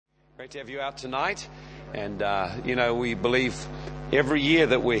Great to have you out tonight. And, we believe every year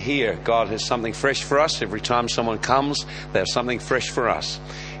that we're here, God has something fresh for us. Every time someone comes, they have something fresh for us.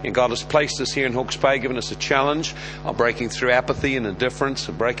 And God has placed us here in Hawke's Bay, given us a challenge of breaking through apathy and indifference,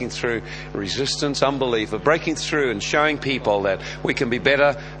 of breaking through resistance, unbelief, of breaking through and showing people that we can be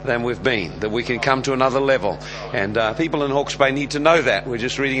better than we've been, that we can come to another level. And people in Hawke's Bay need to know that. We're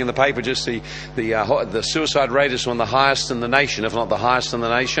just reading in the paper, just the suicide rate is one of the highest in the nation, if not the highest in the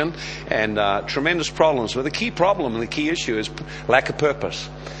nation, and tremendous problems. But the key problem and the key issue is lack of purpose.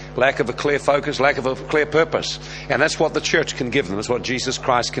 Lack of a clear focus, lack of a clear purpose. And that's what the church can give them. That's what Jesus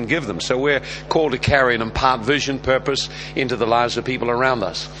Christ can give them. So we're called to carry and impart vision, purpose into the lives of people around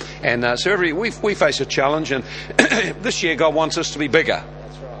us. And we face a challenge. And this year God wants us to be bigger.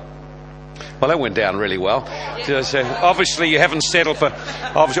 Well, that went down really well. So obviously you haven't settled for...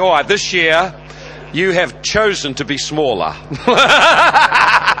 All right, this year you have chosen to be smaller.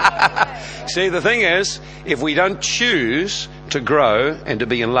 See, the thing is, if we don't choose to grow and to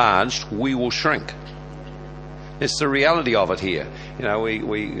be enlarged, we will shrink. It's the reality of it here. You know,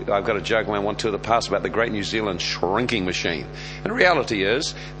 I've got a joke when I went to the past about the Great New Zealand shrinking machine. And the reality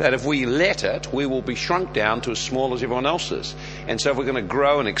is that if we let it, we will be shrunk down to as small as everyone else is. And so if we're going to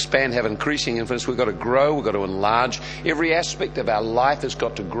grow and expand, have increasing influence, we've got to grow, we've got to enlarge. Every aspect of our life has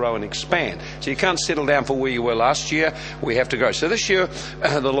got to grow and expand. So you can't settle down for where you were last year. We have to grow. So this year,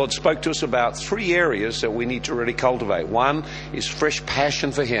 the Lord spoke to us about 3 areas that we need to really cultivate. One is fresh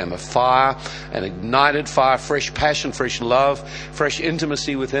passion for Him, a fire, an ignited fire, fresh passion, fresh love, fresh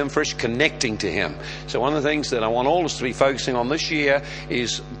intimacy with Him, fresh connecting to Him. So one of the things that I want all of us to be focusing on this year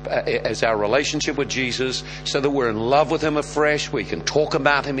is our relationship with Jesus, so that we're in love with Him afresh. We can talk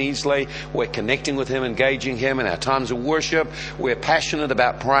about Him easily. We're connecting with Him, engaging Him in our times of worship. We're passionate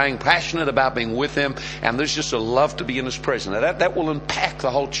about praying, passionate about being with Him, and there's just a love to be in His presence. Now that will impact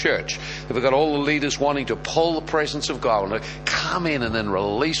the whole church. If we've got all the leaders wanting to pull the presence of God and to come in and then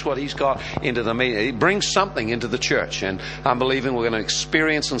release what He's got into the meeting, it brings something into the church. And I'm believing we're going to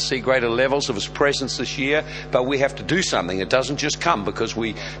experience and see greater levels of His presence this year, but we have to do something. It doesn't just come because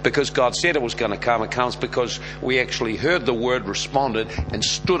God said it was going to come. It comes because we actually heard the word, responded, and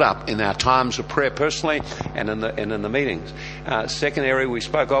stood up in our times of prayer personally and in the meetings. Second area we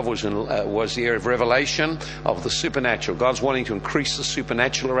spoke of was the area of revelation of the supernatural. God's wanting to increase the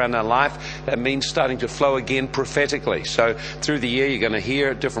supernatural around our life. That means starting to flow again prophetically. So through the year you're going to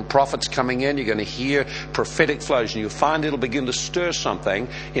hear different prophets coming in. You're going to hear prophetic flows, and you'll find it'll begin to stir something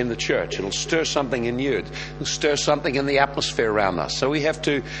in the church. It'll stir something in you. It'll stir something in the atmosphere around us. So we have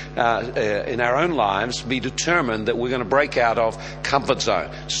to, in our own lives, be determined that we're going to break out of comfort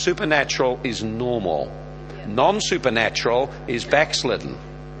zone. Supernatural is normal. Non-supernatural is backslidden.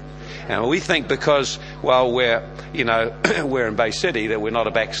 And we think because, we're in Bay City, that we're not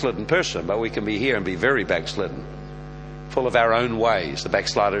a backslidden person, but we can be here and be very backslidden, full of our own ways. The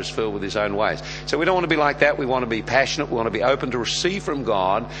backslider is filled with his own ways. So we don't want to be like that. We want to be passionate. We want to be open to receive from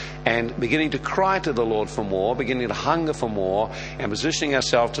God and beginning to cry to the Lord for more, beginning to hunger for more, and positioning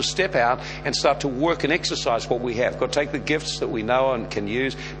ourselves to step out and start to work and exercise what we have. Got to take the gifts that we know and can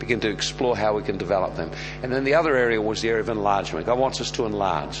use, begin to explore how we can develop them. And then the other area was the area of enlargement. God wants us to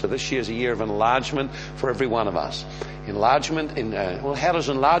enlarge. So this year is a year of enlargement for every one of us. Enlargement how does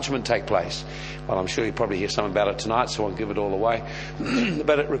enlargement take place? Well, I'm sure you probably hear something about it tonight, so I won't give it all away.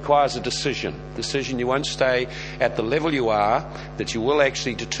 But it requires a decision. You won't stay at the level you are, that you will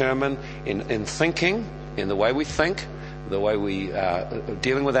actually determine in thinking, in the way we think, the way we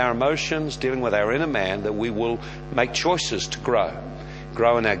dealing with our emotions, dealing with our inner man, that we will make choices to grow.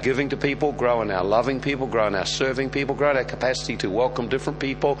 Grow in our giving to people, grow in our loving people, grow in our serving people, grow in our capacity to welcome different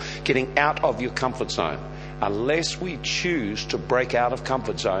people, getting out of your comfort zone. Unless we choose to break out of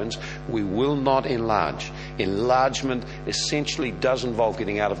comfort zones, we will not enlarge. Enlargement essentially does involve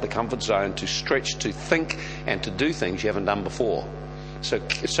getting out of the comfort zone to stretch, to think, and to do things you haven't done before. So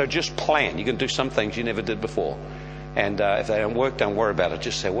just plan. You can do some things you never did before. And if they don't work, don't worry about it.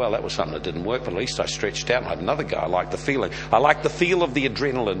 Just say, well, that was something that didn't work, but at least I stretched out and I had another go. I like the feeling. I like the feel of the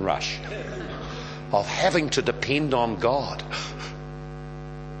adrenaline rush of having to depend on God.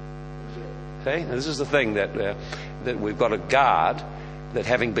 Okay? Now, this is the thing that we've got to guard, that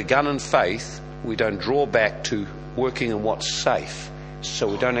having begun in faith, we don't draw back to working in what's safe, so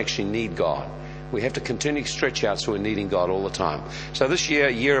we don't actually need God. We have to continue to stretch out, so we're needing God all the time. So this year,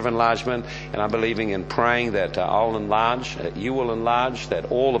 a year of enlargement, and I'm believing and praying that I'll enlarge, that you will enlarge,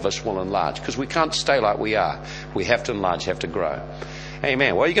 that all of us will enlarge, because we can't stay like we are. We have to enlarge, have to grow.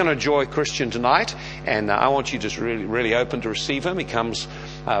 Amen. Well, you're going to enjoy Christian tonight, and I want you just really, really open to receive him. He comes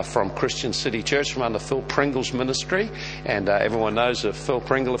from Christian City Church, from under Phil Pringle's ministry. And everyone knows of Phil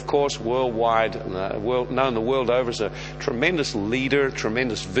Pringle, of course, worldwide, known the world over as a tremendous leader,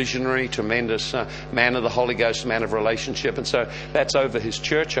 tremendous visionary, tremendous man of the Holy Ghost, man of relationship. And so that's over his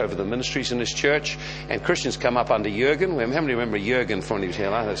church, over the ministries in his church. And Christians come up under Jurgen. How many remember Jurgen from New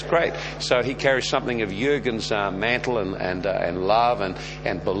Zealand? That's great. So he carries something of Jurgen's mantle and love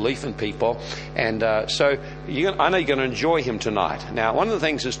and belief in people. And so I know you're going to enjoy him tonight. Now, one of the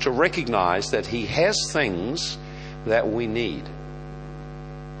things is to recognize that he has things that we need.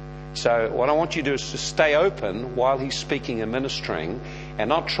 So what I want you to do is to stay open while he's speaking and ministering, and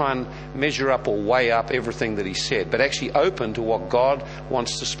not try and measure up or weigh up everything that he said, but actually open to what God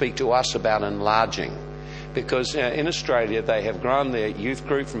wants to speak to us about enlarging. Because in Australia they have grown their youth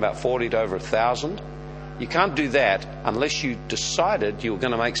group from about 40 to over 1,000. You can't do that unless you decided you were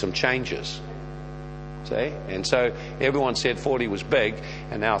going to make some changes. See? And so everyone said 40 was big,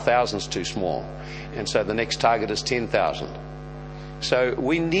 and now 1,000's too small. And so the next target is 10,000. So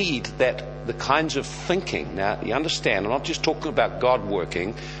we need the kinds of thinking. Now, you understand, I'm not just talking about God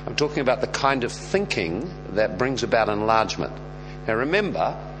working. I'm talking about the kind of thinking that brings about enlargement. Now,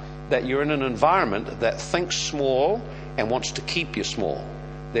 remember that you're in an environment that thinks small and wants to keep you small.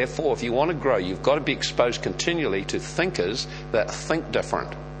 Therefore, if you want to grow, you've got to be exposed continually to thinkers that think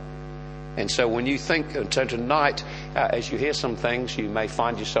different. And so when you think, and so tonight, as you hear some things, you may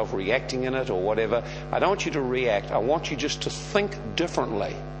find yourself reacting in it or whatever. I don't want you to react. I want you just to think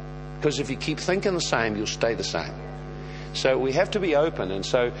differently. Because if you keep thinking the same, you'll stay the same. So we have to be open. And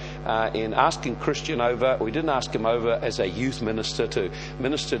so in asking Christian over, we didn't ask him over as a youth minister to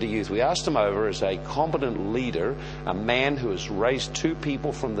minister to youth. We asked him over as a competent leader, a man who has raised 2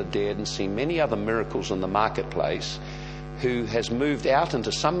 people from the dead and seen many other miracles in the marketplace, who has moved out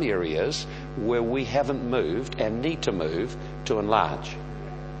into some areas where we haven't moved and need to move to enlarge.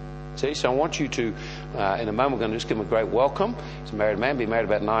 See, so I want you to, in a moment, we're going to just give him a great welcome. He's a married man, been married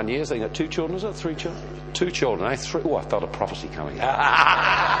about 9 years. They got 2 children, is it? 3 children? 2 children, eh? 3. Oh, I felt a prophecy coming. I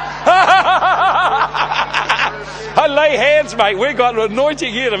lay hands, mate. We've got an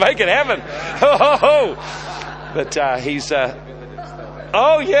anointing here to make it happen. But he's...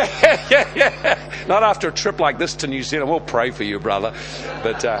 Oh, yeah. Not after a trip like this to New Zealand. We'll pray for you, brother.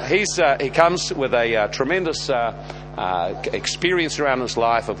 But he comes with a tremendous experience around his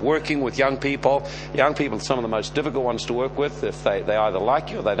life of working with young people. Young people are some of the most difficult ones to work with. If they either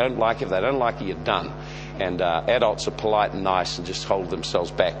like you or they don't like you. If they don't like you, you're done. And adults are polite and nice and just hold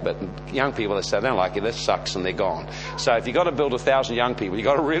themselves back. But young people, they say, they don't like you, this sucks, and they're gone. So if you've got to build 1,000 young people, you've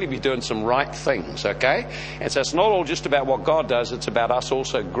got to really be doing some right things, okay? And so it's not all just about what God does, it's about us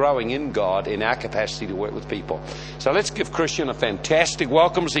also growing in God in our capacity to work with people. So let's give Christian a fantastic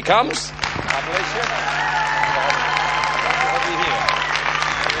welcome as he comes. God bless you.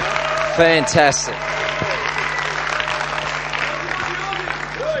 Fantastic.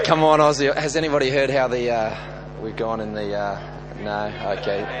 Come on, Ozzy. Has anybody heard how we've gone in the... no?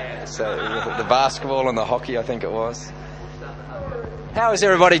 Okay. So the basketball and the hockey, I think it was. How is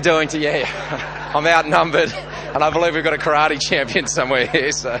everybody doing to you? I'm outnumbered, and I believe we've got a karate champion somewhere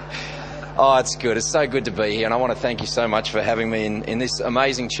here. So, oh, it's good. It's so good to be here, and I want to thank you so much for having me in this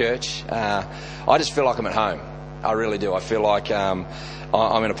amazing church. I just feel like I'm at home. I really do. I feel like...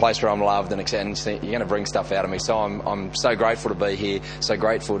 I'm in a place where I'm loved and you're going to bring stuff out of me. So I'm so grateful to be here, so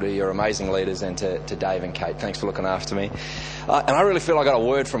grateful to your amazing leaders and to Dave and Kate. Thanks for looking after me. And I really feel I got a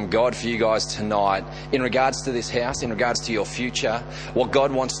word from God for you guys tonight in regards to this house, in regards to your future, what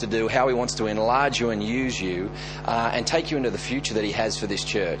God wants to do, how he wants to enlarge you and use you and take you into the future that he has for this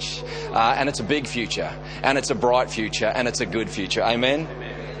church. And it's a big future, and it's a bright future, and it's a good future. Amen?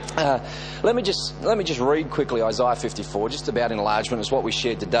 Let me just read quickly Isaiah 54, just about enlargement. Is what we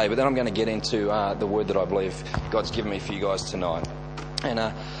shared today, but then I'm going to get into the word that I believe God's given me for you guys tonight.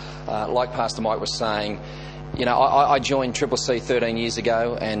 And like Pastor Mike was saying, you know, I joined Triple C 13 years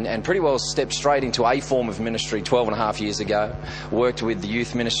ago and pretty well stepped straight into a form of ministry 12 and a half years ago. Worked with the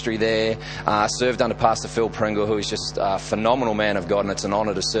youth ministry there, served under Pastor Phil Pringle, who is just a phenomenal man of God, and it's an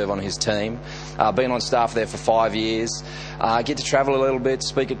honour to serve on his team. Been on staff there for 5 years. Get to travel a little bit,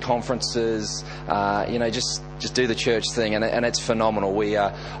 speak at conferences, you know, just do the church thing, and it's phenomenal.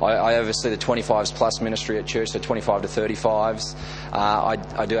 I oversee the 25s plus ministry at church, so 25 to 35s.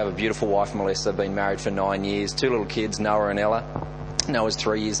 I do have a beautiful wife, Melissa, been married for 9 years, 2 little kids, Noah and Ella. Noah's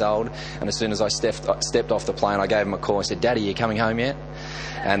 3 years old, and as soon as I stepped off the plane, I gave him a call and said, "Daddy, you coming home yet?"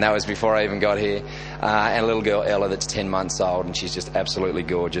 And that was before I even got here. And a little girl, Ella, that's 10 months old, and she's just absolutely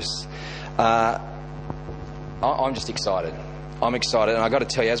gorgeous. I'm just excited. I'm excited, and I got to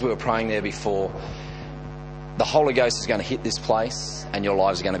tell you, as we were praying there before, the Holy Ghost is going to hit this place and your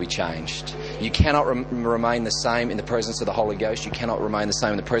lives are going to be changed. You cannot remain the same in the presence of the Holy Ghost. You cannot remain the same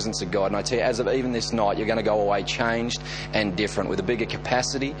in the presence of God. And I tell you, as of even this night, you're going to go away changed and different, with a bigger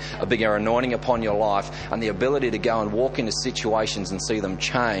capacity, a bigger anointing upon your life, and the ability to go and walk into situations and see them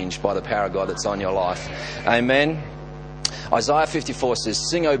changed by the power of God that's on your life. Amen. Isaiah 54 says,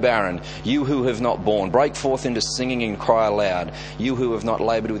 "Sing, O barren, you who have not borne. Break forth into singing and cry aloud, you who have not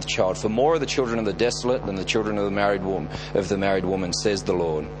laboured with child. For more are the children of the desolate than the children of the married woman, says the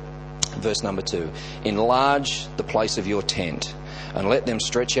Lord." Verse number 2. "Enlarge the place of your tent, and let them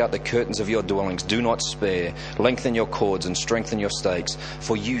stretch out the curtains of your dwellings. Do not spare. Lengthen your cords and strengthen your stakes.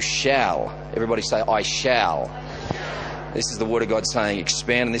 For you shall," everybody say, "I shall." This is the word of God saying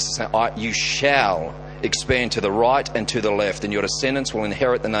expand, and this is saying, you shall expand to the right and to the left, and your descendants will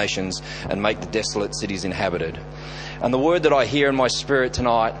inherit the nations and make the desolate cities inhabited. And the word that I hear in my spirit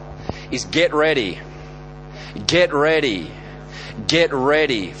tonight is get ready. Get ready. Get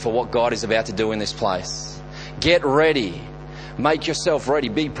ready for what God is about to do in this place. Get ready. Make yourself ready.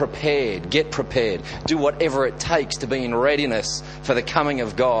 Be prepared. Get prepared. Do whatever it takes to be in readiness for the coming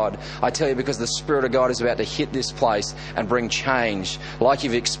of God. I tell you, because the Spirit of God is about to hit this place and bring change like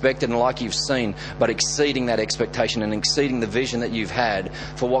you've expected and like you've seen, but exceeding that expectation and exceeding the vision that you've had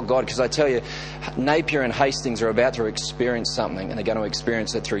for what God... Because I tell you, Napier and Hastings are about to experience something, and they're going to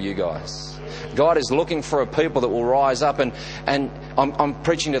experience it through you guys. God is looking for a people that will rise up, and I'm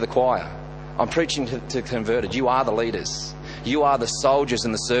preaching to the choir. I'm preaching to converted. You are the leaders. You are the soldiers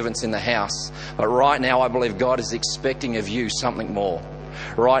and the servants in the house. But right now, I believe God is expecting of you something more.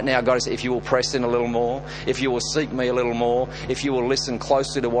 Right now, God is, if you will press in a little more, if you will seek me a little more, if you will listen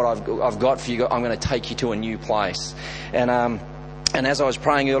closely to what I've got for you, I'm going to take you to a new place. And as I was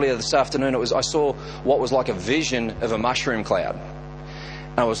praying earlier this afternoon, I saw what was like a vision of a mushroom cloud.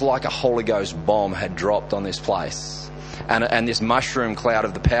 And it was like a Holy Ghost bomb had dropped on this place. And this mushroom cloud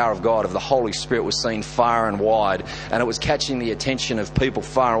of the power of God, of the Holy Spirit, was seen far and wide. And it was catching the attention of people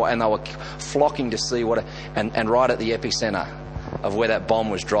far away. And they were flocking to see and right at the epicenter of where that bomb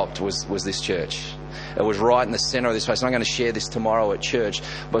was dropped was this church. It was right in the center of this place. And I'm going to share this tomorrow at church.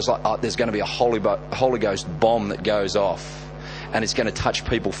 But it's like, there's going to be a Holy Ghost bomb that goes off. And it's going to touch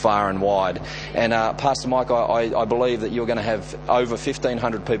people far and wide. And Pastor Mike, I believe that you're going to have over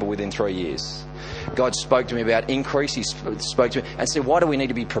 1,500 people within 3 years. God spoke to me about increase. He spoke to me and said, why do we need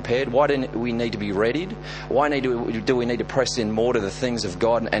to be prepared? Why do we need to be readied? Why do we need to press in more to the things of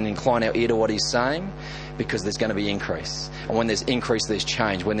God and incline our ear to what He's saying? Because there's going to be increase. And when there's increase, there's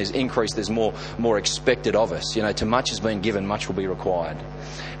change. When there's increase, there's more expected of us. You know, to much has been given, much will be required.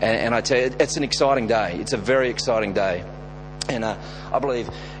 And I tell you, it's an exciting day. It's a very exciting day. And I believe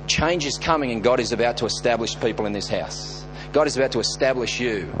change is coming, and God is about to establish people in this house. God is about to establish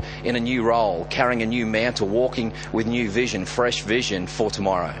you in a new role, carrying a new mantle, walking with new vision, fresh vision for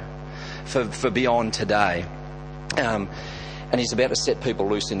tomorrow, for beyond today. And He's about to set people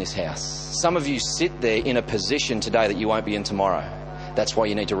loose in this house. Some of you sit there in a position today that you won't be in tomorrow. That's why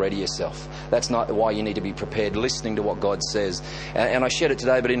you need to ready yourself. That's not why you need to be prepared, listening to what God says. And I shared it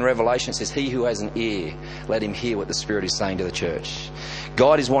today, but in Revelation it says, he who has an ear, let him hear what the Spirit is saying to the church.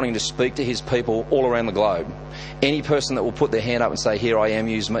 God is wanting to speak to His people all around the globe. Any person that will put their hand up and say, here I am,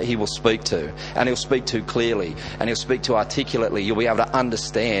 use me, He will speak to. And He'll speak to clearly. And He'll speak to articulately. You'll be able to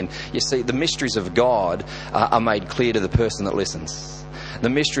understand. You see, the mysteries of God are made clear to the person that listens. The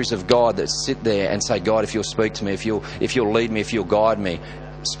mysteries of God that sit there and say, God, if you'll speak to me, if you'll lead me, if you'll guide me,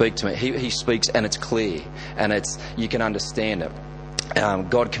 speak to me. He speaks, and it's clear, and you can understand it.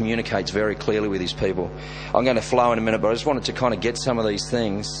 God communicates very clearly with His people. I'm going to flow in a minute, but I just wanted to kind of get some of these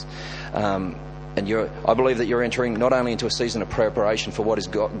things. I believe that you're entering not only into a season of preparation for what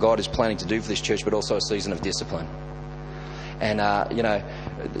God is planning to do for this church, but also a season of discipline. And,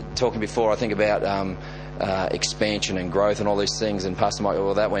 talking before, I think about expansion and growth and all these things, and Pastor Mike,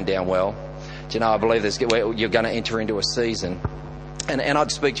 well, that went down well. Do you know, I believe you're going to enter into a season. And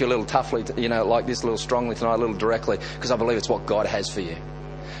I'd speak to you a little toughly, like this, a little strongly tonight, a little directly, because I believe it's what God has for you.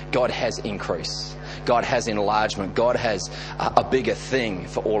 God has increase. God has enlargement. God has a bigger thing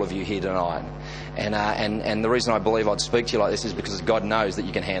for all of you here tonight. And the reason I believe I'd speak to you like this is because God knows that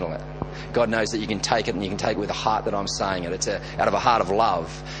you can handle it. God knows that you can take it, and you can take it with a heart that I'm saying it. It's out of a heart of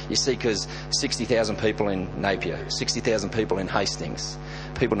love. You see, because 60,000 people in Napier, 60,000 people in Hastings,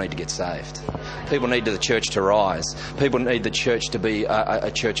 people need to get saved. People need the church to rise. People need the church to be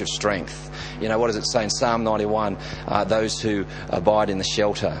a church of strength. You know, what does it say in Psalm 91? Those who abide in the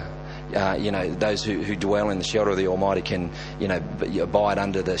shelter, those who dwell in the shelter of the Almighty can, abide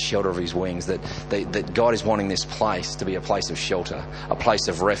under the shelter of His wings. That God is wanting this place to be a place of shelter, a place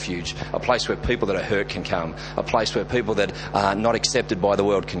of refuge, a place where people that are hurt can come, a place where people that are not accepted by the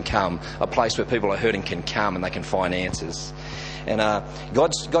world can come, a place where people are hurting can come and they can find answers. And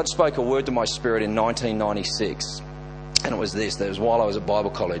God spoke a word to my spirit in 1996, and it was this. That was while I was at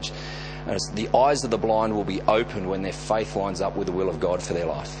Bible college. And it's, the eyes of the blind will be opened when their faith lines up with the will of God for their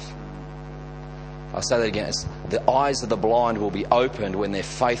life. I'll say that again. It's, the eyes of the blind will be opened when their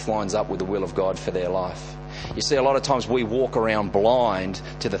faith lines up with the will of God for their life. You see, a lot of times we walk around blind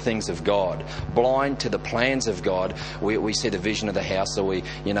to the things of God, blind to the plans of God. We see the vision of the house, or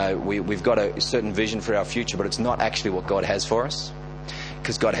we've got a certain vision for our future, but it's not actually what God has for us,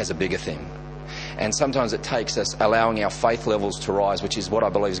 because God has a bigger thing. And sometimes it takes us allowing our faith levels to rise, which is what I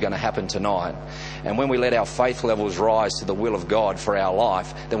believe is going to happen tonight. And when we let our faith levels rise to the will of God for our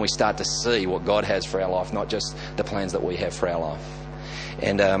life, then we start to see what God has for our life, not just the plans that we have for our life.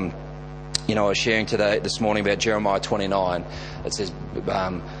 And I was sharing this morning about Jeremiah 29. It says,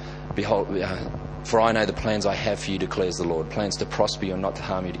 "Behold, for I know the plans I have for you, declares the Lord, plans to prosper you and not to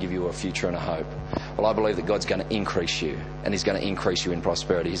harm you, to give you a future and a hope." Well, I believe that God's going to increase you, and He's going to increase you in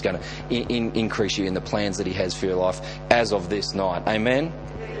prosperity. He's going to increase you in the plans that He has for your life as of this night. Amen?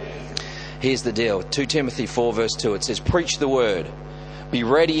 Here's the deal. 2 Timothy 4 verse 2, it says, "Preach the word. Be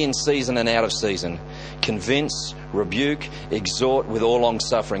ready in season and out of season. Convince, rebuke, exhort with all long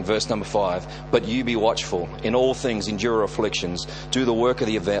suffering." Verse number 5. "But you be watchful. In all things endure afflictions. Do the work of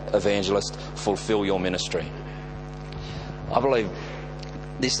the evangelist. Fulfill your ministry." I believe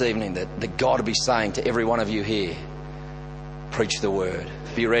this evening that God will be saying to every one of you here, preach the word.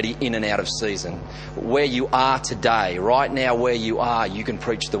 Be ready in and out of season. Where you are today, right now where you are, you can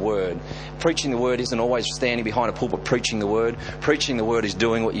preach the word. Preaching the word isn't always standing behind a pulpit preaching the word. Preaching the word is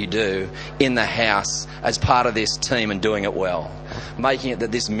doing what you do in the house as part of this team and doing it well. Making it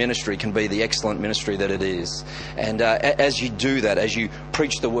that this ministry can be the excellent ministry that it is. And as you do that, as you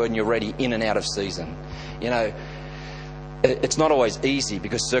preach the word and you're ready in and out of season, it's not always easy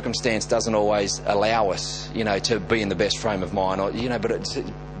because circumstance doesn't always allow us, to be in the best frame of mind. But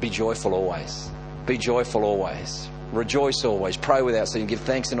be joyful always. Be joyful always. Rejoice always. Pray without ceasing. Give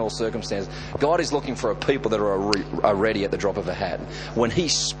thanks in all circumstances. God is looking for a people that are ready at the drop of a hat. When He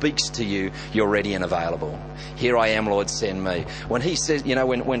speaks to you, you're ready and available. "Here I am, Lord, send me." When He says,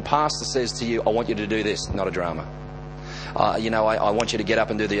 when Pastor says to you, "I want you to do this," not a drama. I want you to get up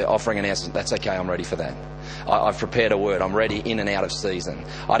and do the offering announcement. That's okay, I'm ready for that. I've prepared a word. I'm ready in and out of season.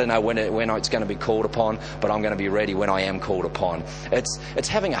 I don't know when it's going to be called upon, but I'm going to be ready when I am called upon. It's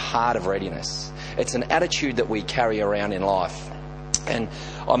having a heart of readiness. It's an attitude that we carry around in life. And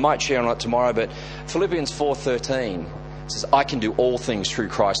I might share on it tomorrow, but Philippians 4:13 says, "I can do all things through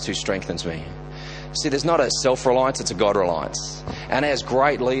Christ who strengthens me." See, there's not a self-reliance, it's a God-reliance. And as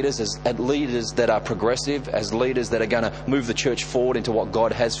great leaders, as leaders that are progressive, as leaders that are going to move the church forward into what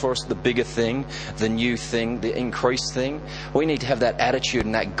God has for us, the bigger thing, the new thing, the increased thing, we need to have that attitude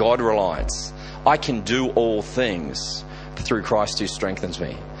and that God-reliance. I can do all things through Christ who strengthens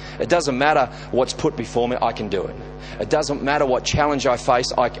me. It doesn't matter what's put before me, I can do it. It doesn't matter what challenge I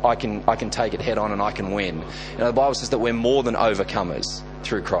face, I can take it head on and I can win. The Bible says that we're more than overcomers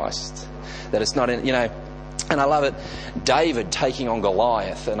through Christ. That it's not, and I love it. David taking on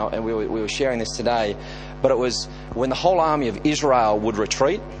Goliath, and we were sharing this today, but it was when the whole army of Israel would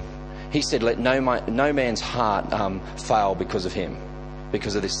retreat, he said, "Let no man's heart fail because of him,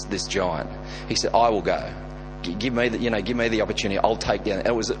 because of this giant." He said, "I will go. Give me the opportunity. I'll take down."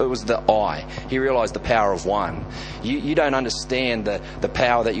 It was the I. He realised the power of one. You don't understand the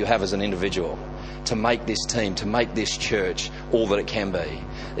power that you have as an individual to make this team, to make this church all that it can be.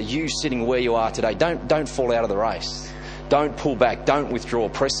 You sitting where you are today, don't fall out of the race. Don't pull back. Don't withdraw.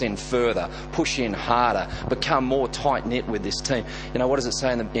 Press in further. Push in harder. Become more tight-knit with this team. What does it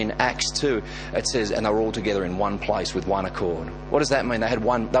say in Acts 2? It says, "And they were all together in one place with one accord." What does that mean? They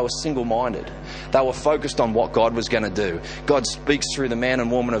were single-minded. They were focused on what God was going to do. God speaks through the man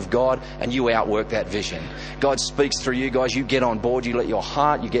and woman of God, and you outwork that vision. God speaks through you guys. You get on board. You let your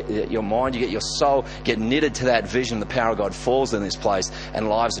heart, you get your mind, you get your soul, get knitted to that vision. The power of God falls in this place, and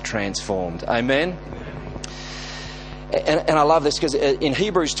lives are transformed. Amen? And I love this because in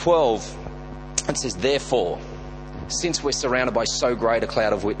Hebrews 12, it says, "Therefore, since we're surrounded by so great a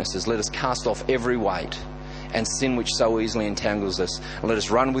cloud of witnesses, let us cast off every weight and sin which so easily entangles us, and let us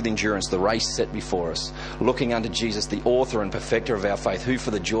run with endurance the race set before us, looking unto Jesus, the author and perfecter of our faith, who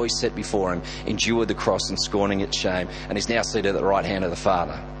for the joy set before him endured the cross and scorning its shame, and is now seated at the right hand of the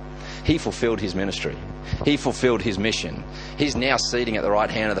Father." He fulfilled his ministry. He fulfilled his mission. He's now seating at the right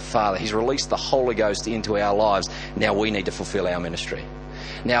hand of the Father. He's released the Holy Ghost into our lives. Now we need to fulfill our ministry.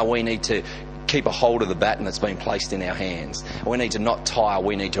 Now we need to keep a hold of the baton that's been placed in our hands. We need to not tire.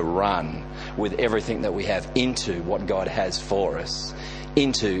 We need to run with everything that we have into what God has for us,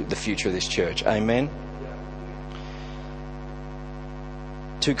 into the future of this church. Amen.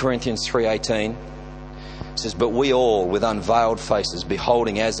 2 Corinthians 3:18 says, "But we all, with unveiled faces,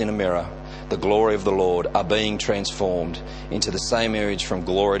 beholding as in a mirror the glory of the Lord, are being transformed into the same image from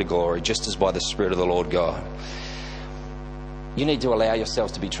glory to glory, just as by the Spirit of the Lord God." You need to allow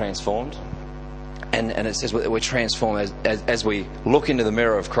yourselves to be transformed. And it says we're transformed as we look into the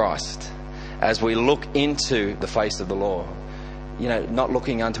mirror of Christ, as we look into the face of the Lord. You know, not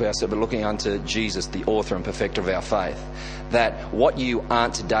looking unto ourselves, but looking unto Jesus, the author and perfecter of our faith. That what you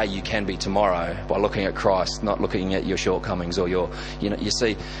aren't today, you can be tomorrow by looking at Christ, not looking at your shortcomings or your, you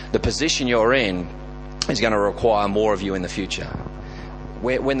see, the position you're in is going to require more of you in the future.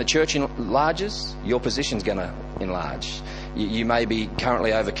 When the church enlarges, your position's going to enlarge. You may be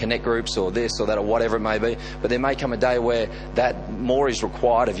currently over connect groups or this or that or whatever it may be, but there may come a day where that more is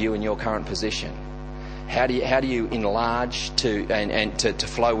required of you in your current position. How do you enlarge to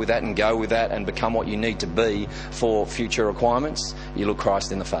flow with that and go with that and become what you need to be for future requirements? You look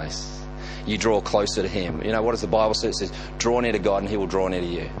Christ in the face. You draw closer to Him. You know, what does the Bible say? It says, draw near to God and He will draw near to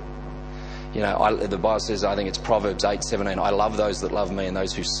you. You know, the Bible says, I think it's Proverbs 8:17, I love those that love me and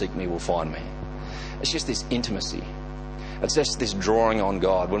those who seek me will find me. It's just this intimacy. It's just this drawing on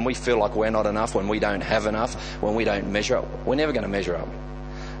God. When we feel like we're not enough, when we don't have enough, when we don't measure up, we're never going to measure up.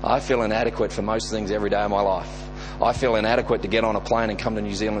 I feel inadequate for most things every day of my life. I feel inadequate to get on a plane and come to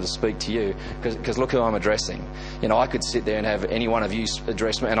New Zealand to speak to you because look who I'm addressing. You know, I could sit there and have any one of you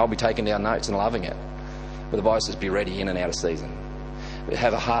address me and I'll be taking down notes and loving it. But the Bible says be ready in and out of season.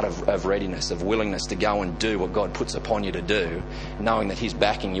 Have a heart of readiness, of willingness to go and do what God puts upon you to do, knowing that He's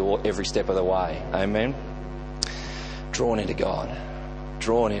backing you every step of the way. Amen? Draw near to God.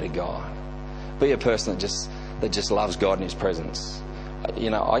 Draw near to God. Be a person that just loves God in His presence. You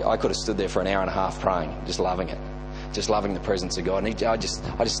know, I could have stood there for an hour and a half praying, just loving it. Just loving the presence of God. And I just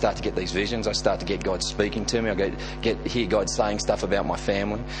start to get these visions. I start to get God speaking to me. I hear God saying stuff about my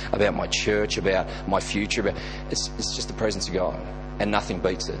family, about my church, about my future. It's just the presence of God. And nothing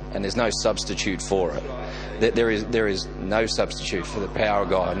beats it. And there's no substitute for it. There is no substitute for the power of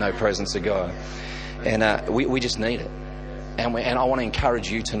God, no presence of God. And we just need it. And I want to encourage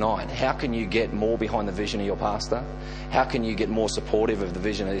you tonight. How can you get more behind the vision of your pastor? How can you get more supportive of the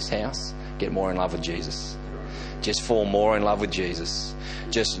vision of this house? Get more in love with Jesus. Just fall more in love with Jesus.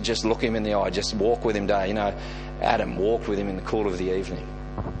 Just look Him in the eye. Just walk with Him day. You know, Adam walked with Him in the cool of the evening.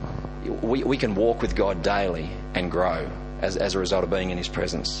 We can walk with God daily and grow as a result of being in His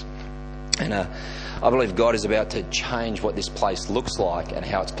presence. And I believe God is about to change what this place looks like and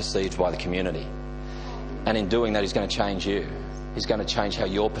how it's perceived by the community. And in doing that, He's going to change you. He's going to change how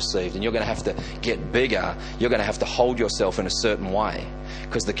you're perceived. And you're going to have to get bigger. You're going to have to hold yourself in a certain way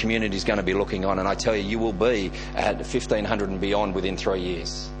because the community is going to be looking on. And I tell you, you will be at 1,500 and beyond within 3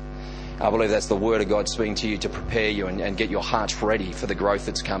 years. I believe that's the Word of God speaking to you to prepare you and get your hearts ready for the growth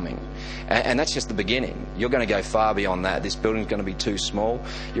that's coming. And that's just the beginning. You're going to go far beyond that. This building's going to be too small.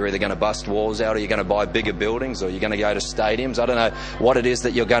 You're either going to bust walls out or you're going to buy bigger buildings or you're going to go to stadiums. I don't know what it is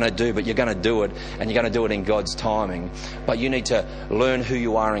that you're going to do, but you're going to do it and you're going to do it in God's timing. But you need to learn who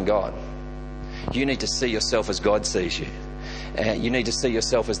you are in God. You need to see yourself as God sees you. You need to see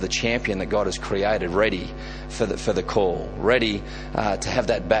yourself as the champion that God has created, ready for the call, ready to have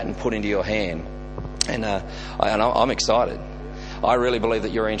that baton put into your hand. And I'm excited. I really believe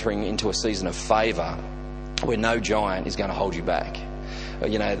that you're entering into a season of favour where no giant is going to hold you back.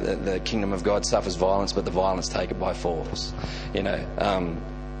 You know, the kingdom of God suffers violence, but the violence take it by force. You know,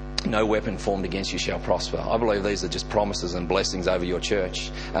 no weapon formed against you shall prosper. I believe these are just promises and blessings over your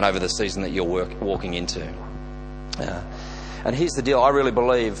church and over the season that you're walking into. And here's the deal. I really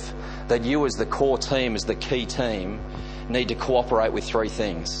believe that you as the core team, as the key team, need to cooperate with three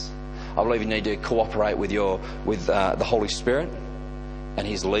things. I believe you need to cooperate with the Holy Spirit and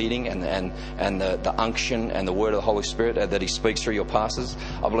His leading and the unction and the word of the Holy Spirit that He speaks through your pastors.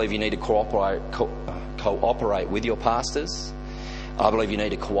 I believe you need to cooperate with your pastors. I believe you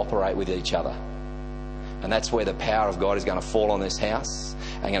need to cooperate with each other. And that's where the power of God is going to fall on this house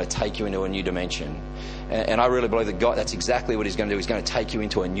and going to take you into a new dimension. And I really believe that God, that's exactly what He's going to do. He's going to take you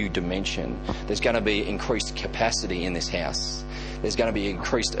into a new dimension. There's going to be increased capacity in this house. There's going to be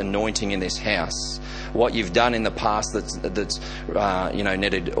increased anointing in this house. What you've done in the past that's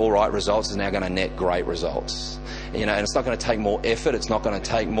netted all right results is now going to net great results. and it's not going to take more effort. It's not going to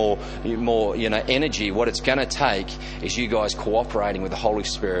take more energy. What it's going to take is you guys cooperating with the Holy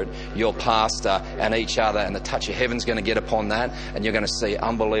Spirit, your pastor and each other, and the touch of heaven's going to get upon that, and you're going to see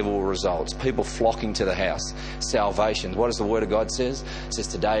unbelievable results. People flocking to the house. Salvation. What does the Word of God says? It says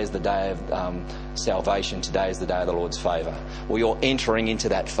today is the day of salvation. Today is the day of the Lord's favour. Well, you're entering into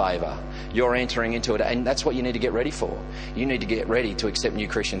that favour. You're entering into it, and that's what you need to get ready for. You need to get ready to accept new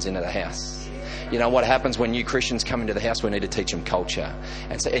Christians into the house. What happens when new Christians come into the house? We need to teach them culture.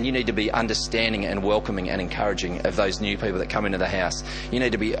 And you need to be understanding and welcoming and encouraging of those new people that come into the house. You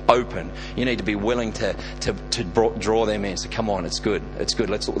need to be open. You need to be willing to draw them in. So come on, it's good. It's good.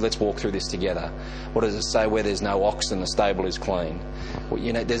 Let's walk through this together. What does it say? Where there's no oxen, the stable is clean. Well,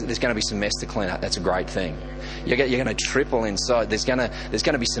 there's going to be some mess to clean up. That's a great thing. You're going to triple inside. There's going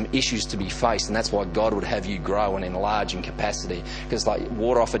to be some issues to be faced, and that's why God would have you grow and enlarge in capacity. Because like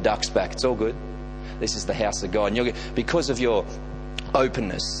water off a duck's back, it's all good. This is the house of God. And because of your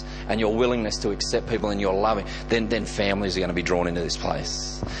openness and your willingness to accept people and your loving, then families are going to be drawn into this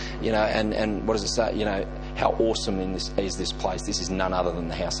place. And what does it say? How awesome is this place? This is none other than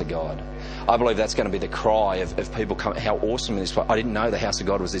the house of God. I believe that's going to be the cry of people coming. How awesome is this place? I didn't know the house of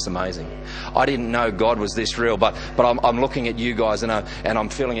God was this amazing. I didn't know God was this real. But I'm looking at you guys and I'm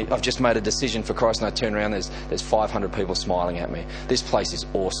feeling it. I've just made a decision for Christ, and I turn around. There's 500 people smiling at me. This place is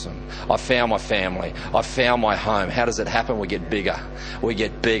awesome. I found my family. I found my home. How does it happen? We get bigger. We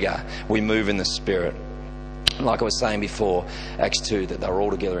get bigger. We move in the Spirit. Like I was saying before, Acts 2, that they were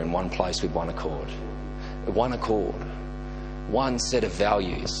all together in one place with one accord. One accord. One set of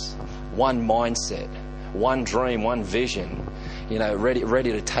values. One mindset, one dream, one vision,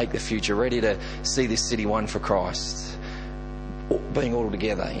 ready to take the future, ready to see this city won for Christ, being all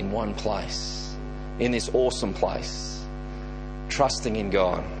together in one place, in this awesome place, trusting in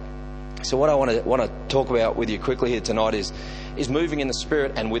God. So what I want to talk about with you quickly here tonight is moving in the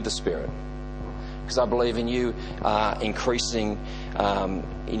Spirit and with the Spirit. Because I believe in you increasing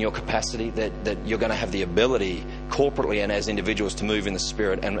in your capacity, that you're going to have the ability corporately and as individuals to move in the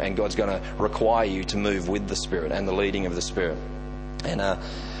Spirit, and God's going to require you to move with the Spirit and the leading of the Spirit. And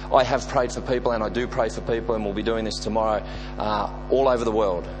I have prayed for people, and I do pray for people, and we'll be doing this tomorrow all over the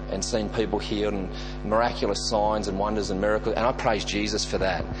world, and seeing people healed and miraculous signs and wonders and miracles, and I praise Jesus for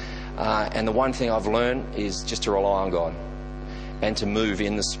that. And the one thing I've learned is just to rely on God and to move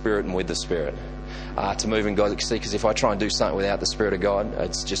in the Spirit and with the Spirit. To move in God. See, because if I try and do something without the Spirit of God,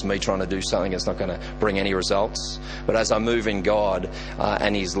 it's just me trying to do something. It's not going to bring any results. But as I move in God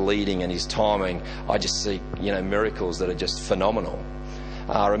and His leading and His timing, I just see, miracles that are just phenomenal.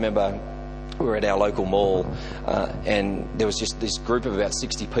 I remember we were at our local mall and there was just this group of about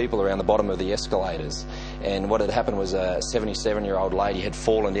 60 people around the bottom of the escalators. And what had happened was a 77-year-old lady had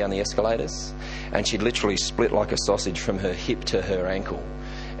fallen down the escalators, and she'd literally split like a sausage from her hip to her ankle.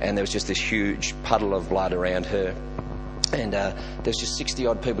 And there was just this huge puddle of blood around her. And there's just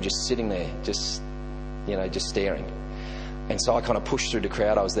 60-odd people just sitting there, just staring. And so I kind of pushed through the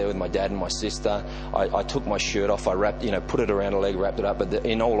crowd. I was there with my dad and my sister. I took my shirt off. I wrapped, put it around her leg, wrapped it up. But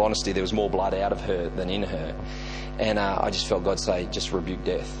in all honesty, there was more blood out of her than in her. And I just felt God say, just rebuke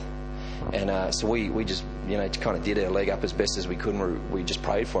death. And so we just, kind of did our leg up as best as we could. And we just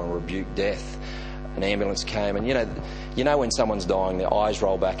prayed for her and rebuked death. An ambulance came, and when someone's dying, their eyes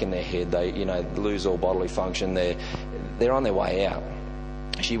roll back in their head. They lose all bodily function. They're on their way out.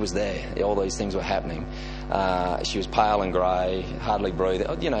 She was there. All these things were happening. She was pale and grey, hardly breathing.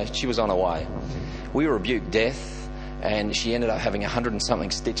 She was on her way. We rebuked death, and she ended up having 100 and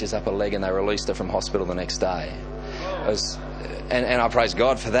something stitches up her leg, and they released her from hospital the next day. And I praise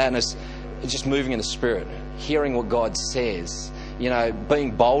God for that. And it's just moving in the Spirit, hearing what God says.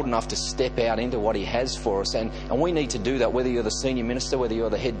 Being bold enough to step out into what He has for us. And we need to do that, whether you're the senior minister, whether you're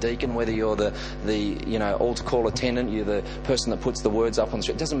the head deacon, whether you're the altar call attendant, you're the person that puts the words up on the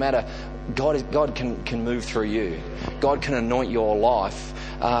street. It doesn't matter. God can move through you. God can anoint your life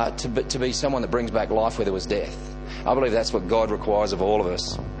to be someone that brings back life where there was death. I believe that's what God requires of all of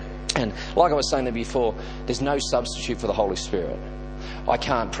us. And like I was saying there before, there's no substitute for the Holy Spirit. I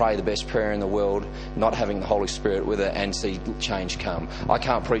can't pray the best prayer in the world not having the Holy Spirit with it and see change come. I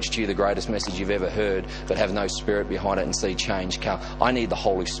can't preach to you the greatest message you've ever heard but have no Spirit behind it and see change come. I need the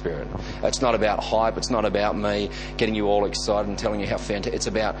Holy Spirit. It's not about hype. It's not about me getting you all excited and telling you how fantastic. It's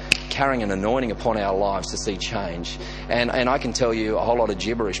about carrying an anointing upon our lives to see change. And I can tell you a whole lot of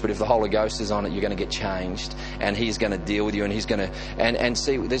gibberish, but if the Holy Ghost is on it, you're going to get changed, and He's going to deal with you, and He's going to... And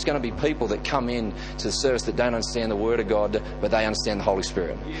see, there's going to be people that come in to the service that don't understand the Word of God, but they understand the Holy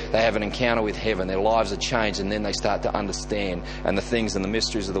Spirit. They have an encounter with heaven. Their lives are changed, and then they start to understand, and the things and the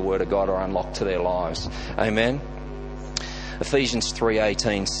mysteries of the Word of God are unlocked to their lives. Amen. Ephesians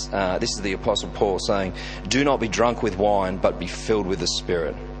 3:18, this is the Apostle Paul saying, "Do not be drunk with wine, but be filled with the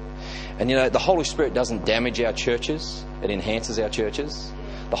Spirit." And you know, the Holy Spirit doesn't damage our churches, it enhances our churches.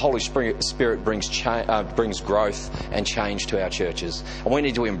 The Holy Spirit brings growth and change to our churches. And we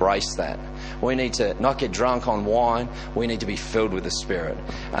need to embrace that. We need to not get drunk on wine. We need to be filled with the Spirit.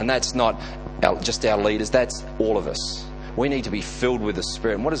 And that's not just our leaders, that's all of us. We need to be filled with the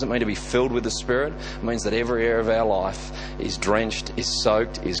Spirit. And what does it mean to be filled with the Spirit? It means that every area of our life is drenched, is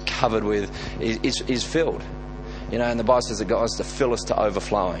soaked, is covered with, is filled. You know, and the Bible says that God is to fill us to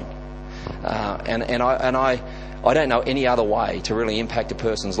overflowing. I don't know any other way to really impact a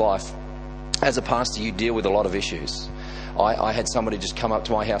person's life. As a pastor, you deal with a lot of issues. I had somebody just come up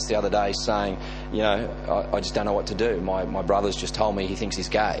to my house the other day saying, you know, I just don't know what to do. My brother's just told me he thinks he's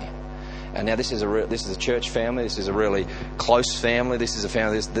gay. And now this is a church family. This is a really close family. This is a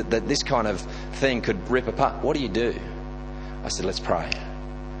family that this kind of thing could rip apart. What do you do? I said, let's pray.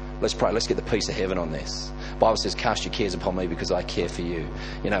 Let's pray. Let's get the peace of heaven on this. The Bible says, cast your cares upon me because I care for you.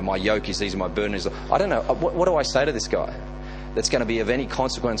 You know, my yoke is easy, my burden is... I don't know. What do I say to this guy that's going to be of any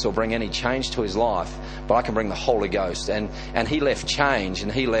consequence or bring any change to his life? But I can bring the Holy Ghost. And he left change,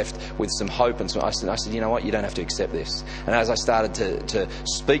 and he left with some hope. And so I said, you know what? You don't have to accept this. And as I started to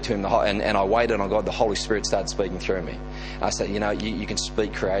speak to him, and I waited on God, the Holy Spirit started speaking through me. I said, you know, you can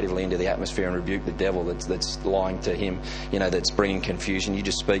speak creatively into the atmosphere and rebuke the devil that's lying to him, you know, that's bringing confusion. You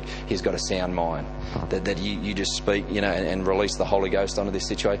just speak, he's got a sound mind. That you just speak, you know, and release the Holy Ghost onto this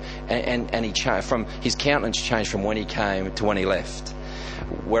situation. And he changed from, his countenance changed from when he came to when he left.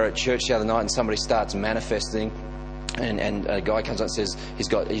 We're at church the other night and somebody starts manifesting, and a guy comes up and says he's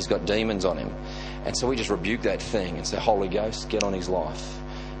got demons on him. And so we just rebuke that thing and say, Holy Ghost, get on his life.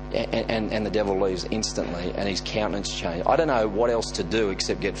 And the devil leaves instantly, and his countenance changed. I don't know what else to do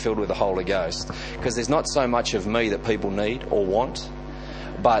except get filled with the Holy Ghost, because there's not so much of me that people need or want,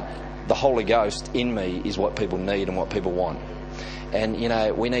 but the Holy Ghost in me is what people need and what people want. And, you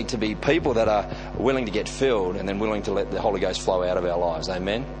know, we need to be people that are willing to get filled and then willing to let the Holy Ghost flow out of our lives.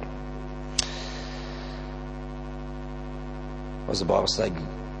 Amen? What does the Bible say?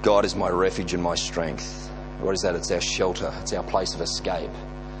 God is my refuge and my strength. What is that? It's our shelter. It's our place of escape.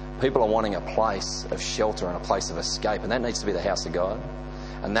 People are wanting a place of shelter and a place of escape, and that needs to be the house of God.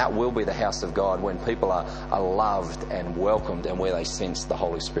 And that will be the house of God when people are loved and welcomed, and where they sense the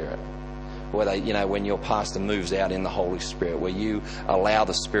Holy Spirit. Where they, you know, when your pastor moves out in the Holy Spirit, where you allow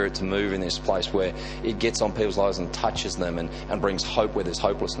the Spirit to move in this place, where it gets on people's lives and touches them and brings hope where there's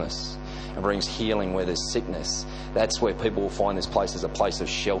hopelessness, and brings healing where there's sickness. That's where people will find this place as a place of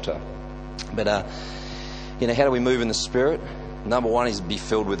shelter. But, you know, how do we move in the Spirit? Number one is be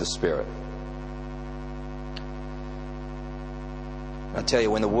filled with the Spirit. I tell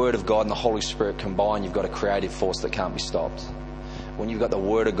you, when the Word of God and the Holy Spirit combine, you've got a creative force that can't be stopped. When you've got the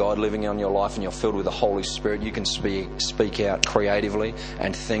Word of God living in your life and you're filled with the Holy Spirit, you can speak out creatively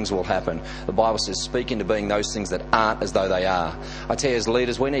and things will happen. The Bible says, speak into being those things that aren't as though they are. I tell you, as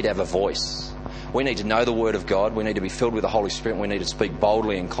leaders, we need to have a voice. We need to know the Word of God. We need to be filled with the Holy Spirit. And we need to speak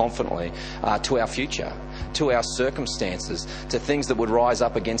boldly and confidently to our future, to our circumstances, to things that would rise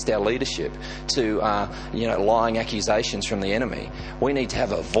up against our leadership, to lying accusations from the enemy. We need to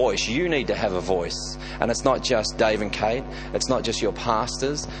have a voice. You need to have a voice. And it's not just Dave and Kate. It's not just your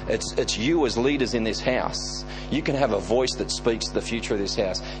pastors. It's you as leaders in this house. You can have a voice that speaks to the future of this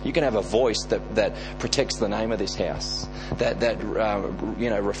house. You can have a voice that protects the name of this house, that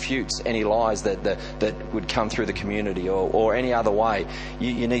refutes any lies that would come through the community or any other way.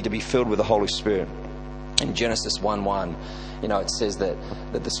 You need to be filled with the Holy Spirit. In Genesis 1:1, you know, it says that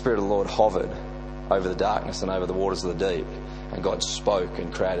the Spirit of the Lord hovered over the darkness and over the waters of the deep, and God spoke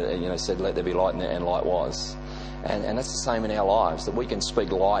and created, said, let there be light, and light was. And that's the same in our lives, that we can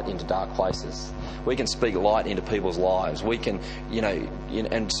speak light into dark places. We can speak light into people's lives. We can,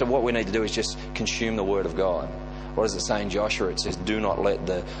 and so what we need to do is just consume the Word of God. What does it say in Joshua? It says, do not let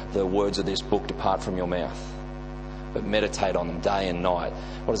the words of this book depart from your mouth, but meditate on them day and night.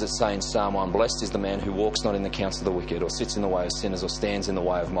 What does it say in Psalm 1? Blessed is the man who walks not in the counsel of the wicked, or sits in the way of sinners, or stands in the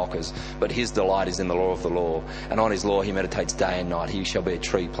way of mockers, but his delight is in the law of the law, and on his law he meditates day and night. He shall be a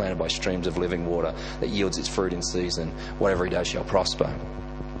tree planted by streams of living water that yields its fruit in season. Whatever he does shall prosper.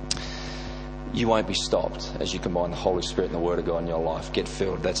 You won't be stopped as you combine the Holy Spirit and the Word of God in your life. Get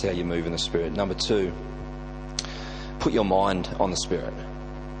filled. That's how you move in the Spirit. Number 2, put your mind on the Spirit.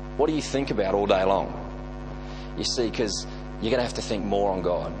 What do you think about all day long? You see, because you're going to have to think more on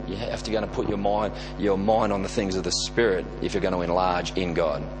God. You have to put your mind on the things of the Spirit if you're going to enlarge in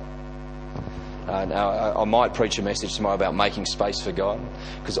God. Now, I might preach a message tomorrow about making space for God,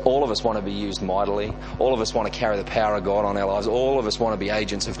 because all of us want to be used mightily. All of us want to carry the power of God on our lives. All of us want to be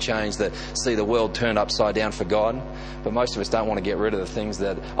agents of change that see the world turned upside down for God. But most of us don't want to get rid of the things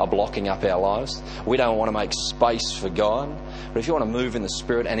that are blocking up our lives. We don't want to make space for God. But if you want to move in the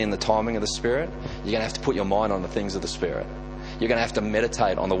Spirit and in the timing of the Spirit, you're going to have to put your mind on the things of the Spirit. You're going to have to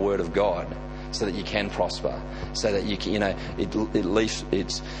meditate on the Word of God, so that you can prosper, so that you can,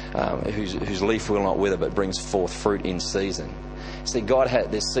 whose leaf will not wither, but brings forth fruit in season. See,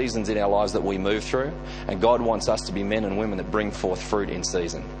 there's seasons in our lives that we move through, and God wants us to be men and women that bring forth fruit in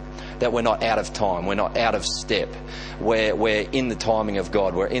season. That we're not out of time, we're not out of step, we're in the timing of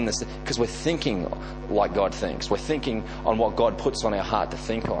God, we're in this, because we're thinking like God thinks. We're thinking on what God puts on our heart to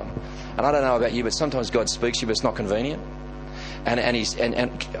think on. And I don't know about you, but sometimes God speaks to you, but it's not convenient. And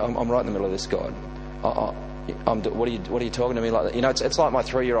I'm right in the middle of this, God. What are you talking to me like that? You know, it's like my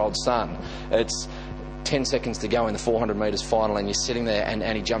 3-year-old son. It's 10 seconds to go in the 400 metres final, and you're sitting there,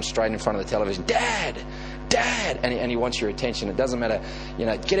 and he jumps straight in front of the television. Dad! And he wants your attention. It doesn't matter,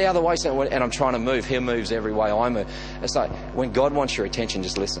 get out of the way. And I'm trying to move. He moves every way I move. It's like, when God wants your attention,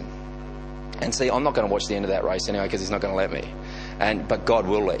 just listen. And see, I'm not going to watch the end of that race anyway, because he's not going to let me. But God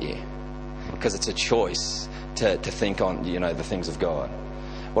will let you, because it's a choice to think on, the things of God.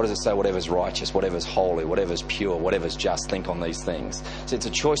 What does it say? Whatever's righteous, whatever's holy, whatever's pure, whatever's just, think on these things. So it's a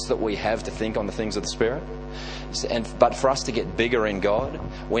choice that we have to think on the things of the Spirit. But for us to get bigger in God,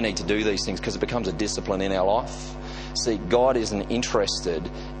 we need to do these things, because it becomes a discipline in our life. See, God isn't interested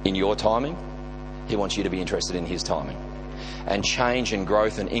in your timing. He wants you to be interested in His timing. And change and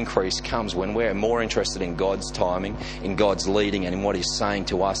growth and increase comes when we're more interested in God's timing, in God's leading, and in what He's saying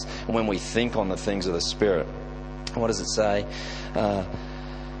to us, and when we think on the things of the Spirit. What does it say?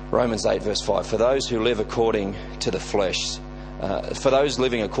 Romans 8 verse 5. For those who live according to the flesh, for those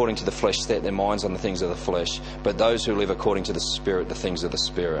living according to the flesh set their minds on the things of the flesh, but those who live according to the Spirit, the things of the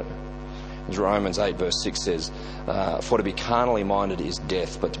Spirit. As Romans 8 verse 6 says, for to be carnally minded is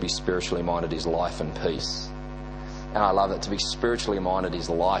death, but to be spiritually minded is life and peace. And I love that. To be spiritually minded is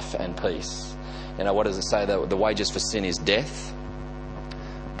life and peace. What does it say? The wages for sin is death,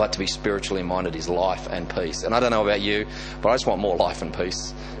 but to be spiritually minded is life and peace. And I don't know about you, but I just want more life and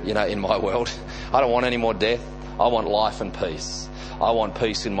peace, in my world. I don't want any more death. I want life and peace. I want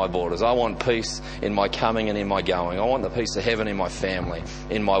peace in my borders. I want peace in my coming and in my going. I want the peace of heaven in my family,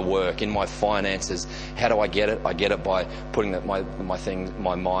 in my work, in my finances. How do I get it? I get it by putting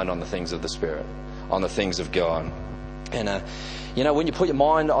my mind on the things of the Spirit, on the things of God. And, when you put your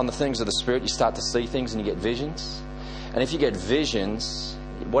mind on the things of the Spirit, you start to see things and you get visions. And if you get visions,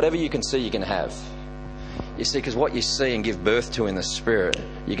 whatever you can see, you can have. You see, because what you see and give birth to in the Spirit,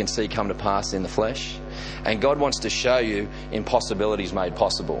 you can see come to pass in the flesh. And God wants to show you impossibilities made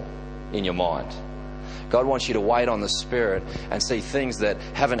possible in your mind. God wants you to wait on the Spirit and see things that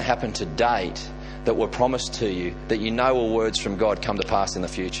haven't happened to date, that were promised to you, that are words from God come to pass in the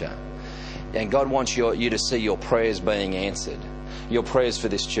future. And God wants you to see your prayers being answered. Your prayers for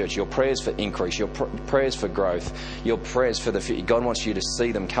this church, your prayers for increase, your prayers for growth, your prayers for the future. God wants you to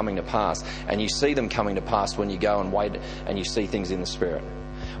see them coming to pass. And you see them coming to pass when you go and wait and you see things in the Spirit.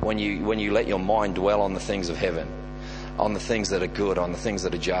 When you let your mind dwell on the things of heaven, on the things that are good, on the things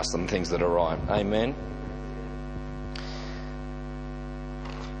that are just, on the things that are right. Amen.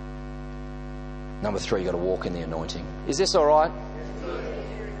 Number 3, you've got to walk in the anointing. Is this all right?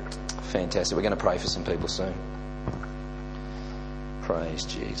 Fantastic. We're going to pray for some people soon. Praise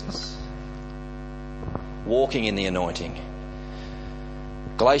Jesus. Walking in the anointing.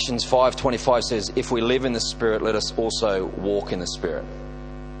 Galatians 5:25 says, if we live in the Spirit, let us also walk in the Spirit.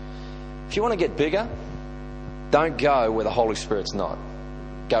 If you want to get bigger, don't go where the Holy Spirit's not.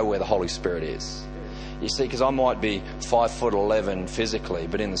 Go where the Holy Spirit is. You see, because I might be 5'11" physically,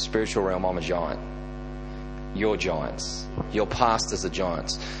 but in the spiritual realm, I'm a giant. You're giants. Your pastors are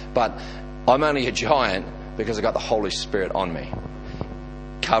giants. But I'm only a giant because I've got the Holy Spirit on me,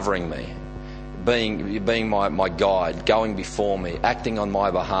 covering me, being my guide, going before me, acting on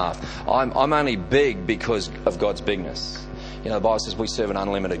my behalf. I'm only big because of God's bigness. The Bible says we serve an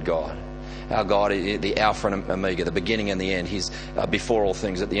unlimited God. Our God is the Alpha and Omega, the beginning and the end. He's before all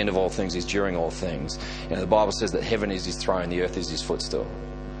things, at the end of all things. He's during all things. The Bible says that heaven is His throne, the earth is His footstool.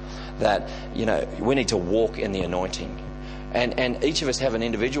 That, we need to walk in the anointing. And each of us have an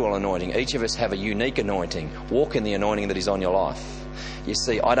individual anointing. Each of us have a unique anointing. Walk in the anointing that is on your life. You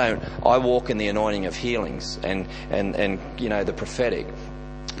see, I walk in the anointing of healings and the prophetic.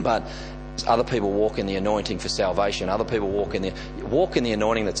 But other people walk in the anointing for salvation. Other people walk in the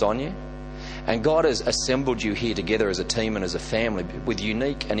anointing that's on you. And God has assembled you here together as a team and as a family with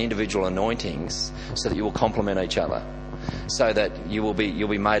unique and individual anointings so that you will complement each other, so that you'll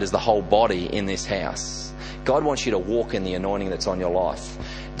be made as the whole body in this house. God wants you to walk in the anointing that's on your life.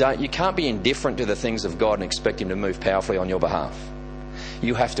 You can't be indifferent to the things of God and expect Him to move powerfully on your behalf.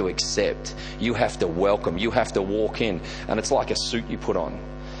 You have to accept, you have to welcome, you have to walk in, and it's like a suit you put on.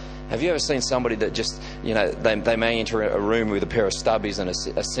 Have you ever seen somebody that just, they may enter a room with a pair of stubbies and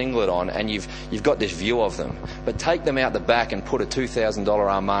a singlet on, and you've got this view of them, but take them out the back and put a $2,000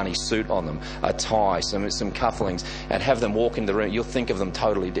 Armani suit on them, a tie, some cufflinks, and have them walk into the room, you'll think of them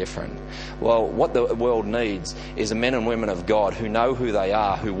totally different. Well, what the world needs is men and women of God who know who they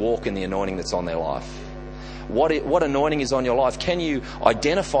are, who walk in the anointing that's on their life. What anointing is on your life? Can you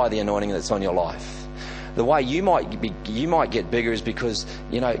identify the anointing that's on your life? The way you might get bigger is because,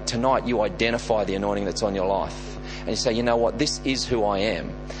 tonight you identify the anointing that's on your life. And you say, you know what, this is who I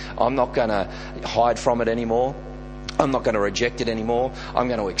am. I'm not going to hide from it anymore. I'm not going to reject it anymore. I'm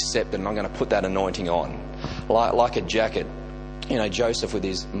going to accept it, and I'm going to put that anointing on. Like a jacket. Joseph with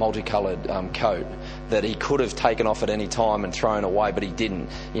his multicoloured coat that he could have taken off at any time and thrown away, but he didn't.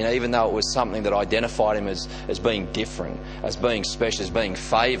 Even though it was something that identified him as being different, as being special, as being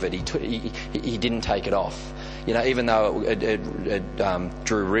favoured, he didn't take it off. Even though it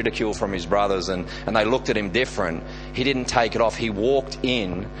drew ridicule from his brothers and they looked at him different, he didn't take it off. He walked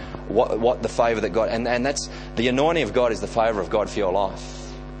in what the favour that God... And that's... The anointing of God is the favour of God for your life.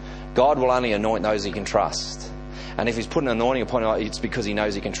 God will only anoint those He can trust. And if He's put an anointing upon you, it's because He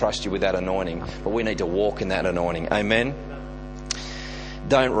knows He can trust you with that anointing. But we need to walk in that anointing. Amen?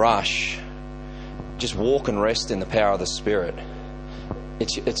 Don't rush. Just walk and rest in the power of the Spirit.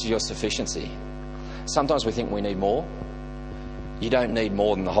 It's your sufficiency. Sometimes we think we need more. You don't need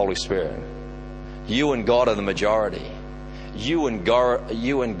more than the Holy Spirit. You and God are the majority. You and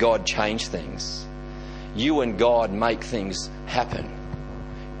God change things. You and God make things happen.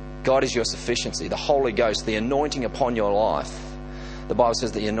 God is your sufficiency. The Holy Ghost, the anointing upon your life. The Bible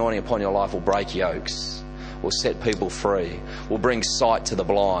says the anointing upon your life will break yokes, will set people free, will bring sight to the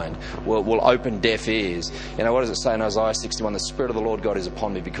blind, will open deaf ears. What does it say in Isaiah 61? The Spirit of the Lord God is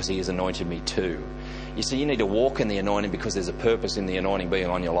upon me because He has anointed me too. You see, you need to walk in the anointing because there's a purpose in the anointing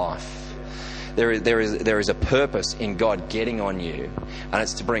being on your life. There is a purpose in God getting on you, and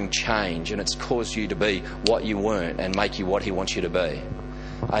it's to bring change, and it's cause you to be what you weren't and make you what He wants you to be.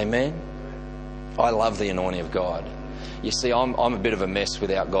 Amen? I love the anointing of God. You see, I'm a bit of a mess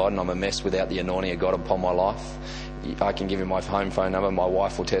without God, and I'm a mess without the anointing of God upon my life. I can give you my home phone number. My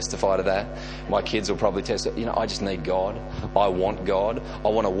wife will testify to that. My kids will probably testify. I just need God. I want God. I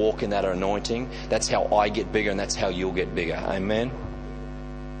want to walk in that anointing. That's how I get bigger, and that's how you'll get bigger. Amen?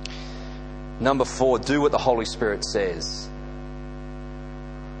 Number 4, do what the Holy Spirit says.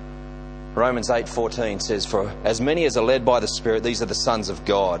 Romans 8:14 says, for as many as are led by the Spirit, these are the sons of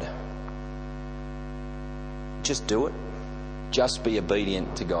God. Just do it. Just be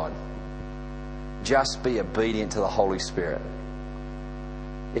obedient to God. Just be obedient to the Holy Spirit.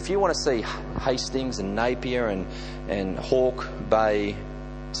 If you want to see Hastings and Napier and Hawke Bay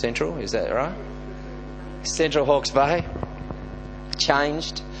Central, is that right? Central Hawke's Bay,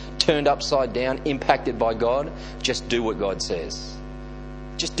 changed, turned upside down, impacted by God, just do what God says.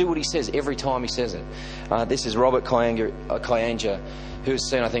 Just do what He says every time He says it. This is Robert Kayanja, who's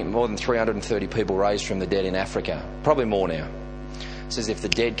seen, I think, more than 330 people raised from the dead in Africa. Probably more now. It says, if the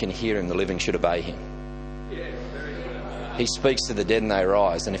dead can hear Him, the living should obey Him. He speaks to the dead and they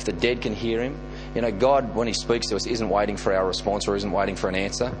rise. And if the dead can hear Him, God, when He speaks to us, isn't waiting for our response or isn't waiting for an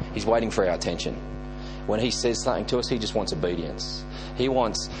answer. He's waiting for our attention. When He says something to us, He just wants obedience. He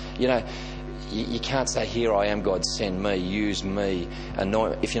wants, you can't say, here I am, God, send me, use me,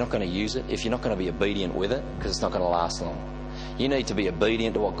 anoint. If you're not going to use it, if you're not going to be obedient with it, because it's not going to last long. You need to be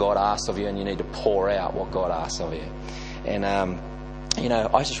obedient to what God asks of you, and you need to pour out what God asks of you. And,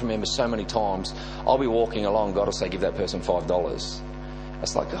 I just remember so many times I'll be walking along, God will say, give that person $5.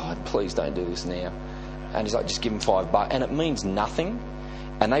 It's like, God, please don't do this now. And He's like, just give them $5. And it means nothing.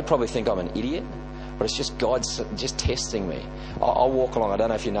 And they probably think I'm an idiot. But it's just God just testing me. I'll walk along. I don't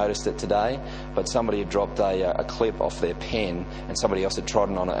know if you noticed it today, but somebody had dropped a clip off their pen and somebody else had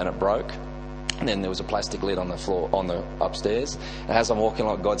trodden on it and it broke. And then there was a plastic lid on the floor, on the upstairs. And as I'm walking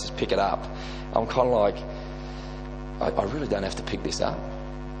along, God says, pick it up. I'm kind of like, I really don't have to pick this up.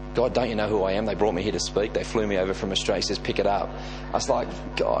 God, don't you know who I am? They brought me here to speak. They flew me over from Australia. He says, pick it up. I was like,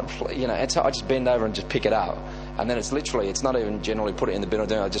 God, please, and so I just bend over and just pick it up. And then it's not even generally put it in the bin or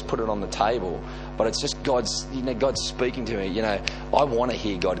down. I just put it on the table. But it's just God's speaking to me. I want to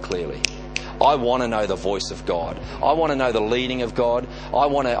hear God clearly. I want to know the voice of God. I want to know the leading of God. I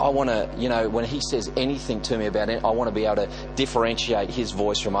want to, when He says anything to me about it, I want to be able to differentiate His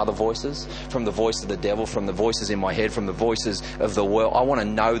voice from other voices, from the voice of the devil, from the voices in my head, from the voices of the world. I want to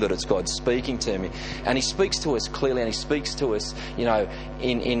know that it's God speaking to me. And He speaks to us clearly, and He speaks to us,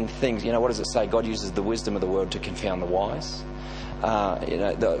 in things. What does it say? God uses the wisdom of the world to confound the wise.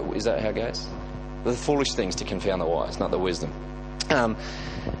 Is that how it goes? The foolish things to confound the wise, not the wisdom.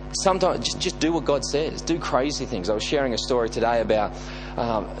 Sometimes just do what God says. Do crazy things. I was sharing a story today about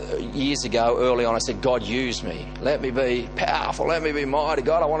years ago, early on, I said, God, use me. Let me be powerful. Let me be mighty.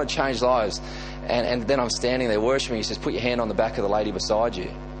 God, I want to change lives. And then I'm standing there worshiping. He says, put your hand on the back of the lady beside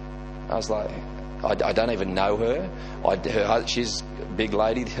you. I was like, I don't even know her. She's a big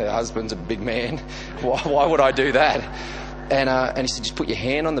lady. Her husband's a big man. Why would I do that? And he said, just put your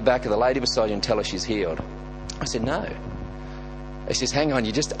hand on the back of the lady beside you and tell her she's healed. I said, no. He says, hang on,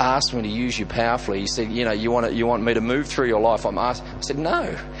 you just asked me to use you powerfully. He said, you want me to move through your life. I said,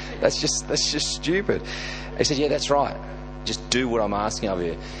 no, that's just stupid. He said, yeah, that's right. Just do what I'm asking of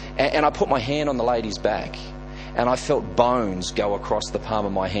you. And I put my hand on the lady's back, and I felt bones go across the palm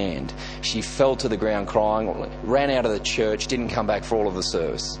of my hand. She fell to the ground crying, ran out of the church, didn't come back for all of the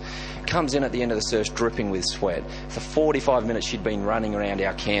service. Comes in at the end of the service dripping with sweat. For 45 minutes she'd been running around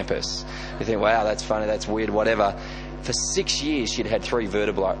our campus. You think, wow, that's funny, that's weird, whatever. For 6 years she'd had three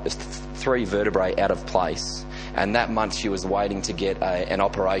vertebrae out of place. And that month she was waiting to get an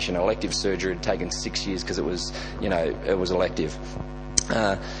operation, elective surgery. It had taken 6 years because it was elective.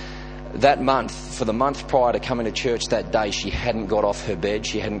 That month, for the month prior to coming to church that day, she hadn't got off her bed.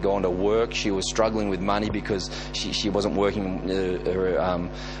 She hadn't gone to work. She was struggling with money because she wasn't working.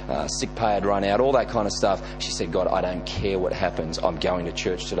 Her sick pay had run out, all that kind of stuff. She said, God, I don't care what happens. I'm going to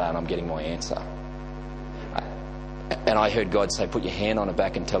church today and I'm getting my answer. And I heard God say, put your hand on her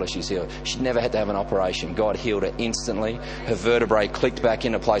back and tell her she's healed. She never had to have an operation. God healed her instantly. Her vertebrae clicked back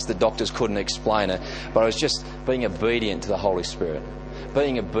into place. The doctors couldn't explain it. But I was just being obedient to the Holy Spirit.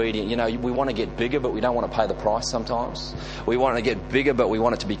 Being obedient. We want to get bigger, but we don't want to pay the price sometimes. We want to get bigger, but we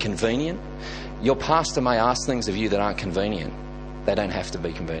want it to be convenient. Your pastor may ask things of you that aren't convenient. They don't have to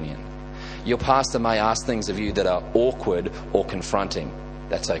be convenient. Your pastor may ask things of you that are awkward or confronting.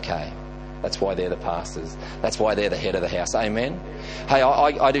 That's okay. That's why they're the pastors. That's why they're the head of the house. Amen? Hey,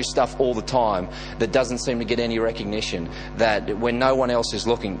 I do stuff all the time that doesn't seem to get any recognition, that when no one else is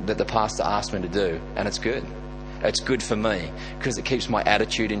looking, that the pastor asked me to do. And it's good. It's good for me because it keeps my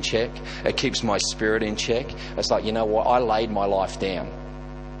attitude in check. It keeps my spirit in check. It's like, you know what? I laid my life down.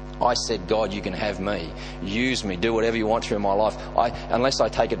 I said, God, you can have me. Use me. Do whatever you want through my life. Unless I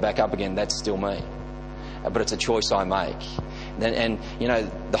take it back up again, that's still me. But it's a choice I make. And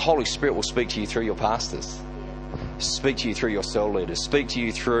the Holy Spirit will speak to you through your pastors. Speak to you through your cell leaders. Speak to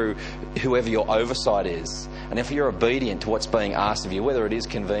you through whoever your oversight is. And if you're obedient to what's being asked of you, whether it is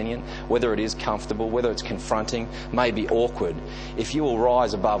convenient, whether it is comfortable, whether it's confronting, maybe awkward, if you will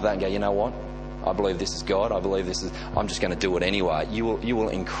rise above that and go, you know what? I believe this is God. I'm just going to do it anyway. You will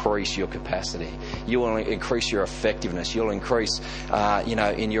increase your capacity. You will increase your effectiveness. You'll increase,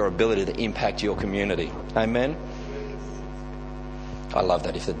 in your ability to impact your community. Amen? I love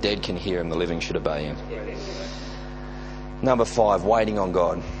that. If the dead can hear him, the living should obey him. Number 5, waiting on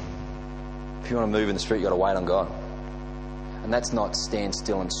God. If you want to move in the Spirit, you've got to wait on God. And that's not stand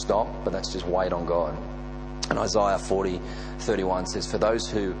still and stop, but that's just wait on God. And Isaiah 40:31 says, for those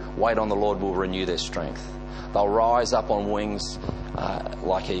who wait on the Lord will renew their strength. They'll rise up on wings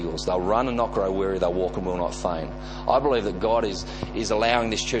like eagles. They'll run and not grow weary. They'll walk and will not faint. I believe that God is allowing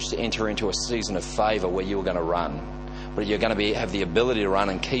this church to enter into a season of favour where you're going to run. But you're going to have the ability to run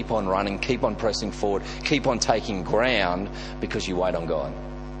and keep on running, keep on pressing forward, keep on taking ground because you wait on God.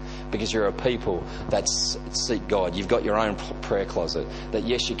 Because you're a people that seek God. You've got your own prayer closet. That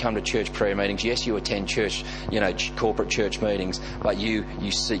yes, you come to church prayer meetings. Yes, you attend church, corporate church meetings. But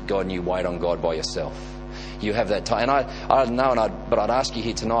you seek God and you wait on God by yourself. You have that time. And I don't know, but I'd ask you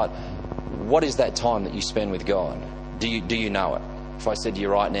here tonight, what is that time that you spend with God? Do you know it? If I said to you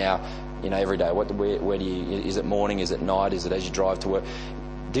right now, every day, where do you? Is it morning? Is it night? Is it as you drive to work?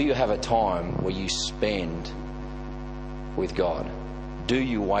 Do you have a time where you spend with God? Do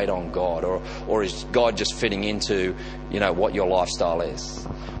you wait on God, or is God just fitting into what your lifestyle is?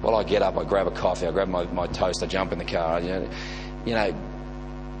 Well, I get up, I grab a coffee, I grab my toast, I jump in the car.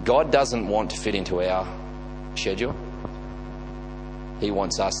 God doesn't want to fit into our schedule. He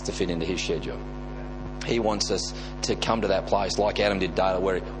wants us to fit into His schedule. He wants us to come to that place like Adam did daily,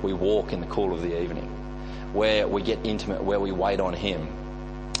 where we walk in the cool of the evening, where we get intimate, where we wait on Him.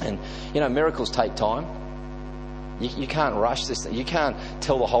 And miracles take time. You can't rush this thing. You can't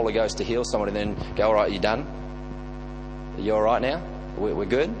tell the Holy Ghost to heal somebody and then go, all right, you done? Are you all right now? We're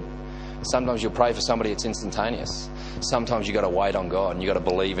good? Sometimes you'll pray for somebody, it's instantaneous. Sometimes you've got to wait on God, and you've got to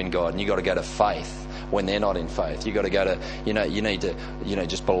believe in God, and you've got to go to faith when they're not in faith. You've got to go to, you need to,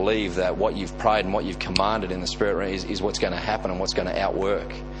 just believe that what you've prayed and what you've commanded in the Spirit realm is what's going to happen and what's going to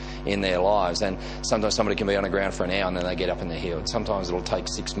outwork in their lives. And sometimes somebody can be on the ground for an hour and then they get up and they're healed. Sometimes it'll take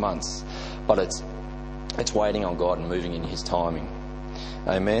 6 months, but it's waiting on God and moving in His timing.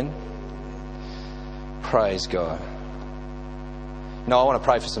 Amen. Praise God. No, I want to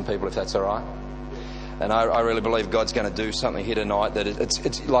pray for some people if that's all right. And I really believe God's going to do something here tonight that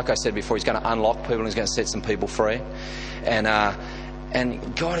it's like I said before, He's going to unlock people and He's going to set some people free. And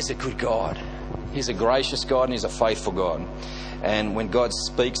God is a good God. He's a gracious God and He's a faithful God. And when God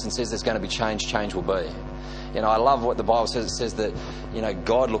speaks and says there's going to be change, change will be. I love what the Bible says. It says that,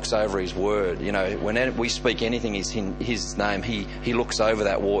 God looks over His word. When we speak anything in His name, He looks over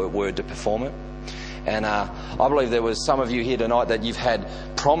that word to perform it. And I believe there was some of you here tonight that you've had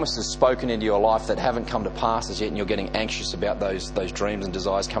promises spoken into your life that haven't come to pass as yet, and you're getting anxious about those dreams and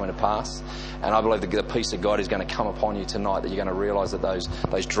desires coming to pass. And I believe the peace of God is going to come upon you tonight, that you're going to realise that those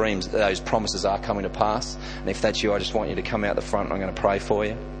dreams, those promises are coming to pass. And if that's you, I just want you to come out the front and I'm going to pray for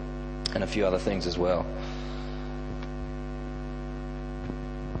you, and a few other things as well.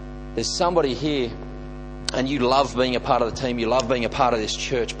 There's somebody here and you love being a part of the team, you love being a part of this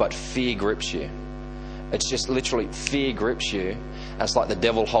church, but fear grips you. It's just literally fear grips you. And it's like the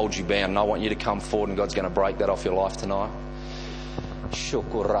devil holds you bound. And I want you to come forward and God's going to break that off your life tonight. If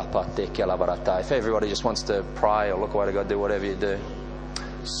everybody just wants to pray or look away to God, do whatever you do.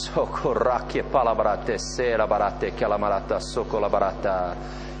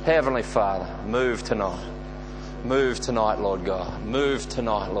 Heavenly Father, move tonight. Move tonight, Lord God. Move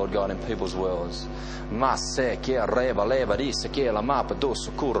tonight, Lord God, in people's worlds. Jesus,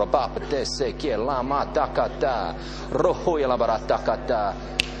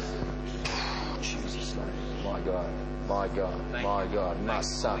 my God, my God, my God.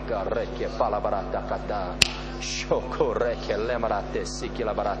 Masaka reke palabarata kata. Shoko reke lemarate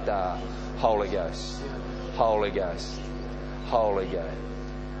sikila barata. Holy Ghost, Holy Ghost, Holy Ghost.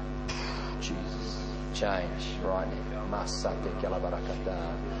 Jesus, change right now. Masate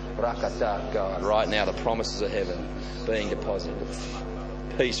kalabarakata. Rakata, God. Right now, the promises of heaven being deposited.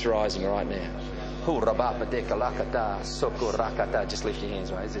 Peace rising right now. Just lift your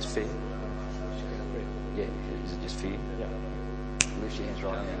hands, right? Is this fear? Yeah, is it just fear? Yeah. Lift your hands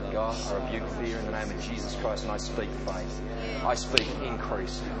right now. God, I rebuke fear in the name of Jesus Christ, and I speak faith. I speak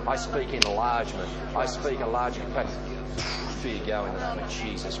increase. I speak enlargement. I speak a larger capacity. Fear, go in the name of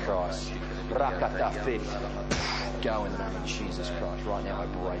Jesus Christ. Rakata, fear. Go in the name of Jesus Christ. Right now I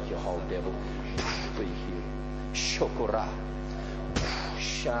break your whole devil. Be healed. Shokora.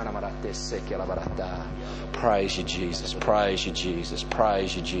 Praise you, Jesus. Praise you, Jesus.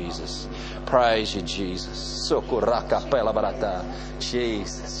 Praise you, Jesus. Praise you, Jesus. Sokoraka pelabarata.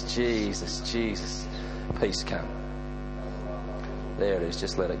 Jesus, Jesus, Jesus. Peace come. There it is.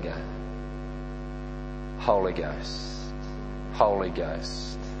 Just let it go. Holy Ghost. Holy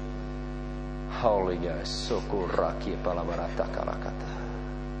Ghost. Holy Ghost.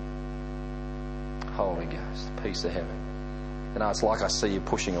 Holy Ghost. Peace of heaven. It's like I see you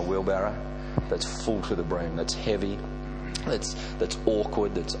pushing a wheelbarrow that's full to the brim, that's heavy, that's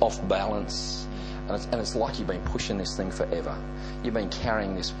awkward, that's off balance. And it's like you've been pushing this thing forever. You've been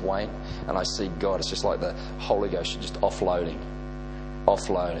carrying this weight, and I see God, it's just like the Holy Ghost, you're just offloading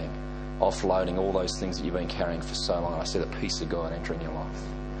all those things that you've been carrying for so long. I see the peace of God entering your life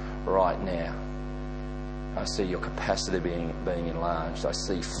right now. I see your capacity being enlarged. I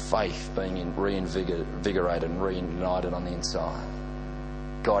see faith being reinvigorated and reignited on the inside.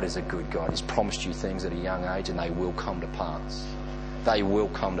 God is a good God. He's promised you things at a young age, and they will come to pass. They will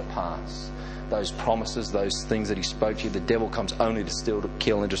come to pass. Those promises, those things that He spoke to you, the devil comes only to steal, to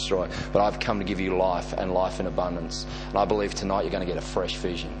kill and destroy. But I've come to give you life, and life in abundance. And I believe tonight you're going to get a fresh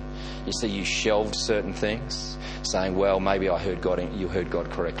vision. You see, you shelved certain things, saying, well, maybe you heard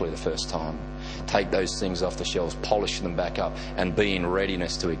God correctly the first time. Take those things off the shelves, polish them back up, and be in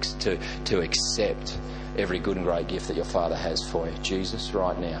readiness to accept every good and great gift that your Father has for you. Jesus,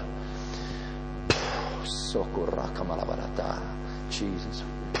 right now. Jesus.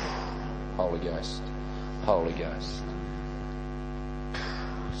 Holy Ghost. Holy Ghost.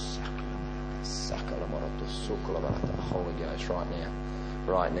 Holy Ghost, right now.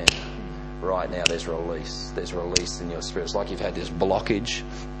 Right now. Right now, there's release. There's release in your spirit. It's like you've had this blockage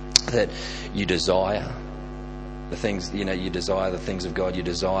that you desire. the things, you desire the things of God. You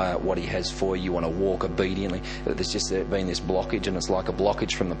desire what He has for you. You want to walk obediently. There's just been this blockage, and it's like a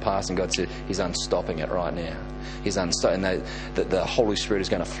blockage from the past. And God said He's unstopping it right now. He's unstopping that the Holy Spirit is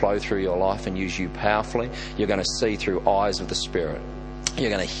going to flow through your life and use you powerfully. You're going to see through eyes of the Spirit. You're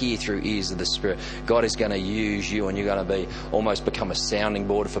going to hear through ears of the Spirit. God is going to use you, and you're going to almost become a sounding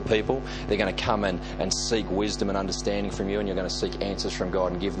board for people. They're going to come and seek wisdom and understanding from you, and you're going to seek answers from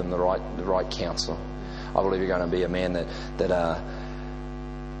God and give them the right counsel. I believe you're going to be a man that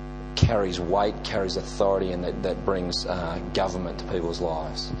carries weight, carries authority, and that brings government to people's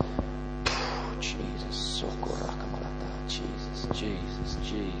lives. Jesus. Jesus, Jesus,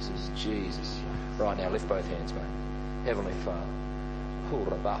 Jesus, Jesus. Right now, lift both hands, mate. Heavenly Father.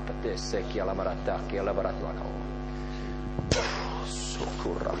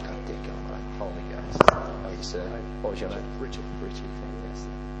 Holy Ghost. How are you, sir? What was your name? Richard.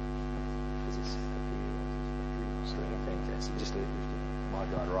 Fantastic. Fantastic. Just lift my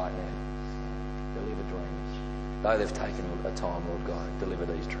God right now. Deliver dreams. Though they've taken a time, Lord God, deliver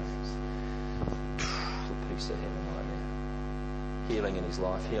these dreams. The peace of heaven right now. Healing in his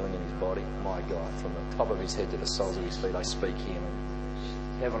life, healing in his body. My God, from the top of his head to the soles of his feet, I speak healing.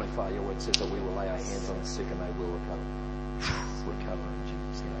 Heavenly Father, your word says that we will lay our hands on the sick and they will recover. Recover in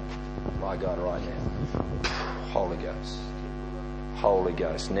Jesus' name. My God, right now. Holy Ghost. Holy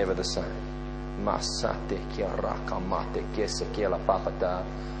Ghost, never the same.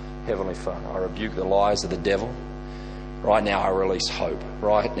 Heavenly Father, I rebuke the lies of the devil. Right now I release hope.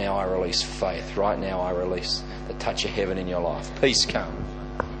 Right now I release faith. Right now I release the touch of heaven in your life. Peace come.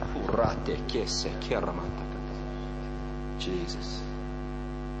 Jesus.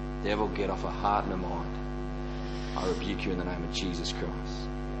 Devil, get off a heart and a mind. I rebuke you in the name of Jesus Christ.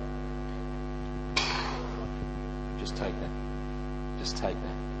 Just take that. Just take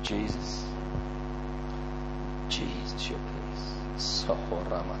that. Jesus. Jesus, your peace.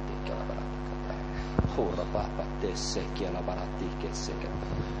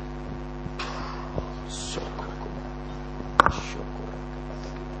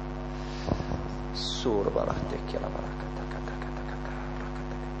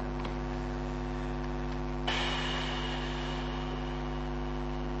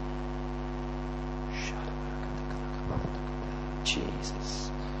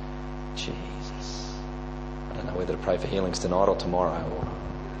 Jesus. Jesus. I don't know whether to pray for healings tonight or tomorrow.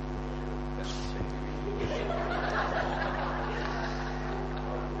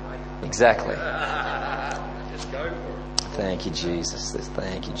 Exactly. Just go for it. Thank you, Jesus.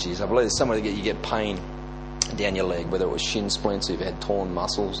 Thank you, Jesus. I believe there's somewhere you get pain down your leg, whether it was shin splints, or you've had torn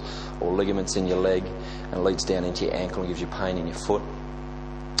muscles or ligaments in your leg, and it leads down into your ankle and gives you pain in your foot.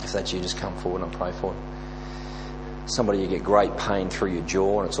 If that's you, just come forward and I'll pray for it. Somebody, you get great pain through your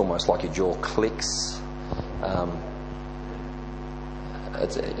jaw, and it's almost like your jaw clicks.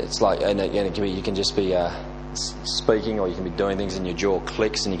 It's like, and it can be, you can just be speaking, or you can be doing things and your jaw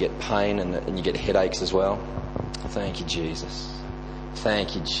clicks and you get pain and you get headaches as well. Thank you, Jesus.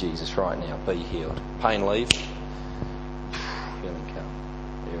 Thank you, Jesus. Right now, be healed. Pain leave. Healing come.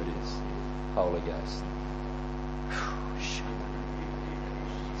 There it is. Holy Ghost.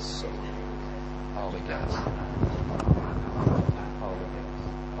 So, Holy Ghost. Holy Ghost.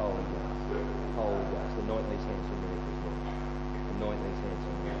 Holy Ghost. Holy Ghost. Anoint these hands for miracles, Lord. Anoint these hands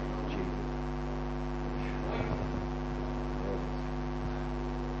for miracles, Jesus.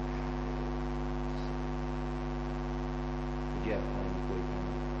 Did you have pain before you came?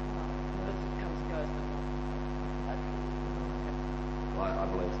 I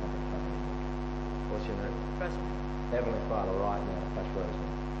believe something coming. What's your name? Rosemary. Heavenly Father, right now, touch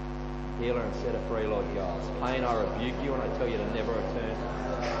Rosemary. Heal her and set her free, Lord God. Pain, I rebuke you and I tell you to never return.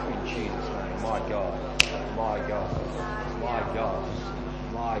 In Jesus' name. My God. My God. My God.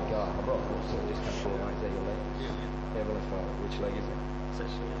 My God. I brought full sword. Just come forward, mate. Is that your leg? Yeah. Heavenly Father, which leg is it? It's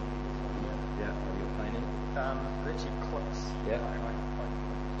actually, Yeah. Have you got pain in it? actually close. Yeah.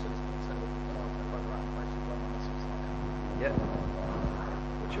 Yeah.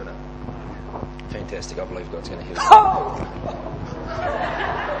 What's your name? Fantastic. I believe God's going to heal you.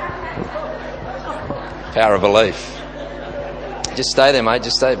 Power of belief. Just stay there, mate.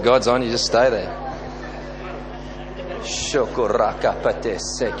 Just stay. If God's on you, just stay there.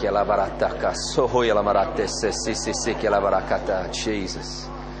 Jesus.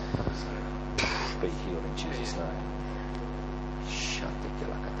 Be healed in Jesus' name.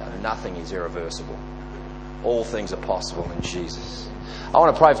 Nothing is irreversible. All things are possible in Jesus. I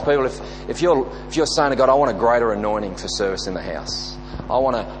want to pray for people. If you're saying to God, I want a greater anointing for service in the house. I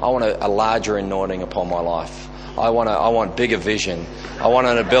want a larger anointing upon my life. I want bigger vision. I want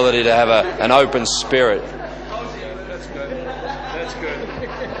an ability to have an open spirit.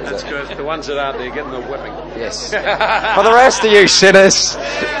 the ones that aren't there getting the whipping. Yes. For the rest of you sinners,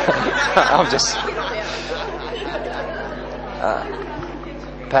 I'm just.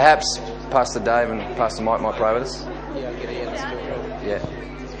 Perhaps Pastor Dave and Pastor Mike might pray with us. Yeah, I'll get it. Yeah, let's do it. Yeah.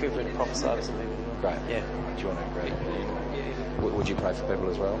 Feel free to prophesy to some people. Great. Yeah. Do you want to agree? Would you pray for people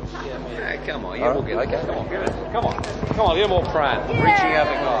as well? Yeah, man. Yeah, come on, All we'll right, get it. okay. Come on, get it. Come on, come on, you're more praying, reaching out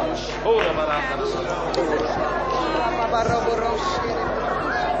to God. Hold them up.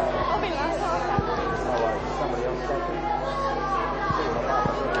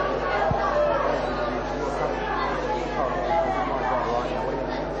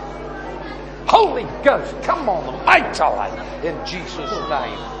 Holy Ghost, come on, mightily in Jesus'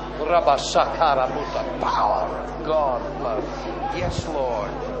 name. Rabasakara muta, power of God flow. Yes, Lord.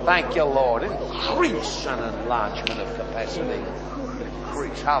 Thank you, Lord. Increase and enlargement of capacity.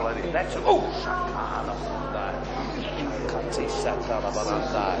 Increase. Hallelujah. That's sakara muta. Kati sakara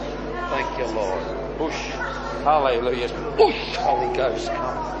baranda. Thank you, Lord. Push. Hallelujah. Push, Holy Ghost,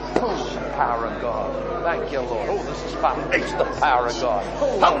 come. Push the power of God. Thank you, Lord. Oh, this is fun. It's the power of God.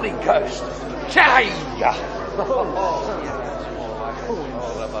 Holy Ghost. Jaya.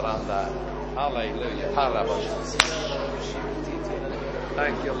 Hallelujah.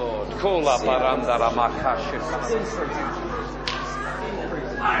 Thank you, Lord. Kula baranda ramakashi.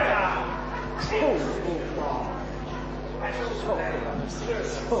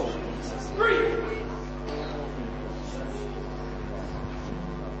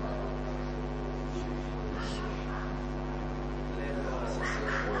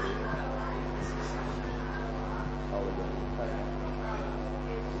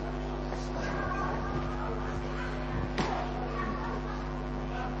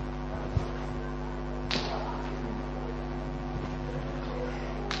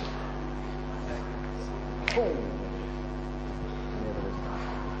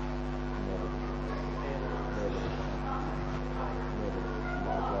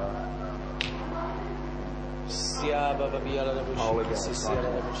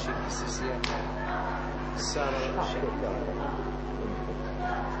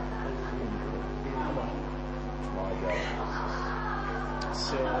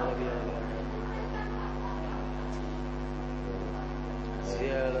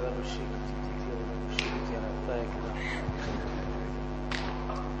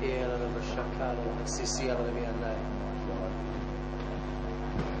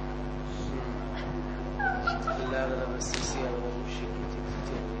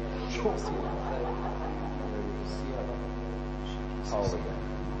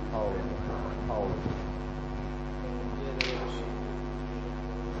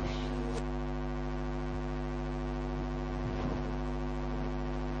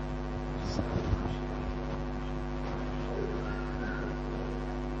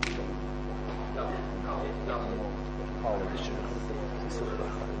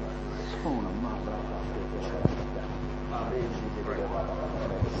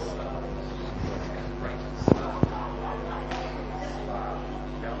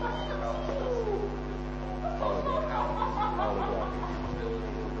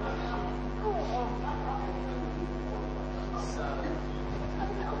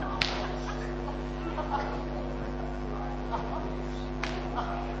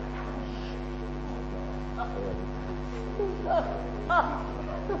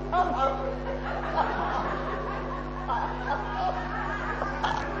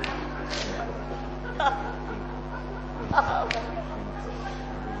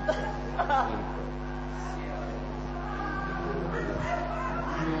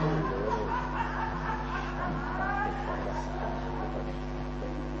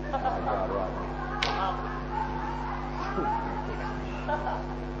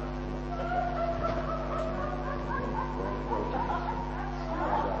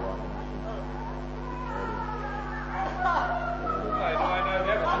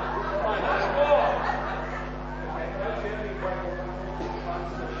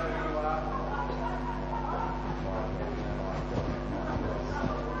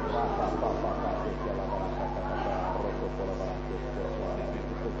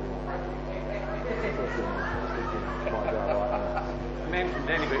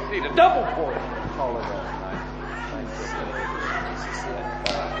 Need a double for it.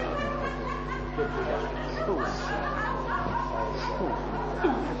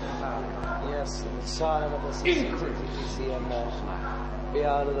 Yes, inside of us. Increase. Be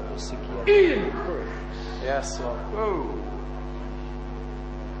out of the Pasikia. Increase. Yes, Lord. Oh.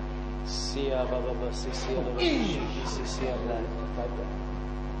 Sia Baba Basisia of the Sisia land.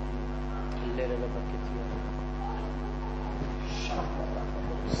 Let it up.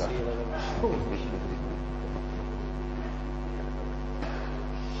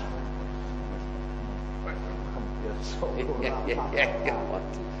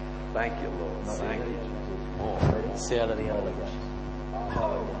 Thank you, Lord. Thank you. More.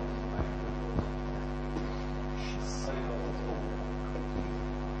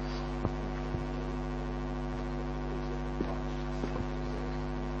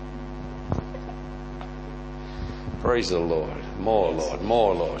 Praise the Lord. More, Lord.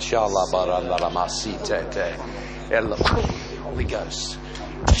 More, Lord. Holy Ghost.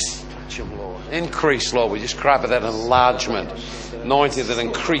 Touch him, Lord. Increase, Lord. We just cry for that enlargement. Anointing that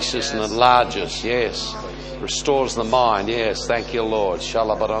increases and enlarges. Yes. Restores the mind. Yes. Thank you, Lord. Come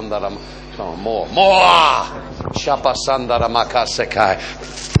on, more. More. Fire.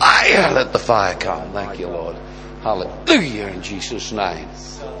 Let the fire come. Thank you, Lord. Hallelujah in Jesus' name.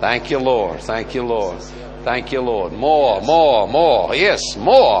 Thank you, Lord. Thank you, Lord. Thank you, Lord. More, more, more. Yes,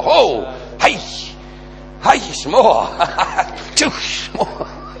 more. Oh, hey. Hey, more.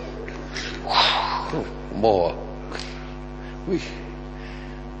 More.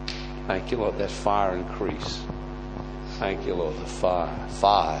 Thank you, Lord. That fire increase. Thank you, Lord. The fire.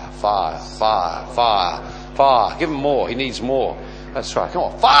 Fire, fire, fire, fire, fire. Give him more. He needs more. That's right. Come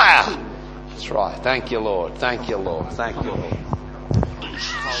on. Fire. That's right. Thank you, Lord. Thank you, Lord. Thank you, Lord.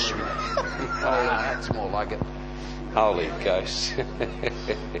 Oh, that's more like it. Holy Ghost.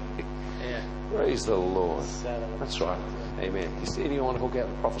 Praise the Lord. That's right. Amen. Is there anyone who'll get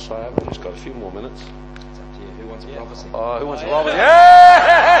and prophesy over? We've just got a few more minutes. It's up to you. Who wants a prophecy? Oh, who wants a prophecy?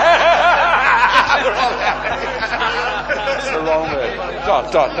 Yeah! That's the wrong word.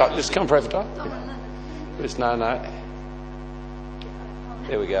 Dot. Just come pray for Dot. There's no.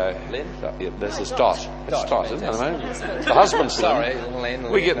 There we go. Lynn? Yeah, there's this Dot. It's Dot, isn't it? The husband's Sorry, Lynn.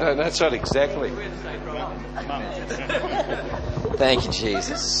 Lynn. We get no, that's right, exactly. Thank you,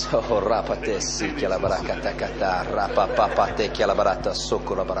 Jesus. Oh, rapate si la barakata kata, rapapapate che la barata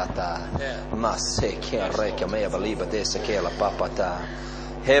sokura barata. Masse che reka me believe this che la papata.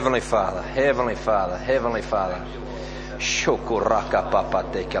 Heavenly Father, Heavenly Father, Heavenly Father. Shokuraka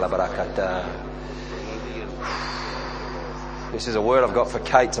papate che la barakata. This is a word I've got for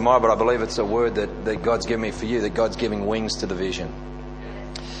Kate tomorrow, but I believe it's a word that God's given me for you, that God's giving wings to the vision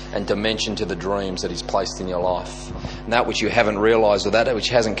and dimension to the dreams that He's placed in your life. And that which you haven't realised, or that which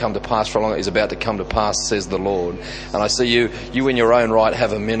hasn't come to pass for a long, is about to come to pass, says the Lord. And I see you in your own right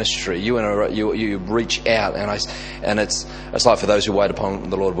have a ministry. You reach out, and it's like for those who wait upon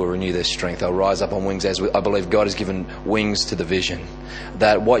the Lord will renew their strength. They'll rise up on wings as I believe God has given wings to the vision.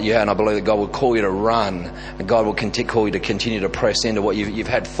 That what you have, and I believe that God will call you to run, and God will call you to continue to press into what you've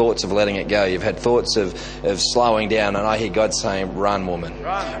had thoughts of letting it go. You've had thoughts of slowing down, and I hear God saying, "Run, woman.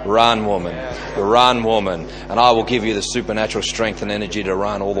 Run, woman. Run, woman. And I will give you the supernatural strength and energy to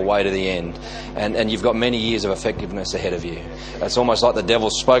run all the way to the end." And you've got many years of effectiveness ahead of you. It's almost like the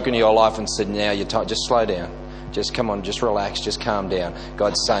devil's spoken to your life and said, "Now you're time. Just slow down. Just come on. Just relax. Just calm down."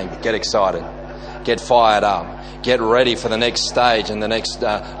 God's saying, "Get excited. Get fired up. Get ready for the next stage and the next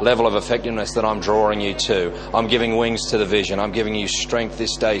level of effectiveness that I'm drawing you to. I'm giving wings to the vision. I'm giving you strength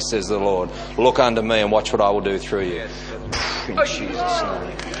this day, says the Lord. Look unto me and watch what I will do through you." In Jesus'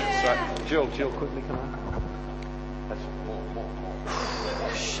 name. Right. Jill, quickly come on. That's more.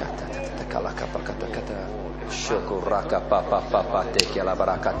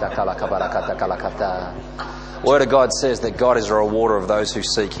 Word of God says that God is a rewarder of those who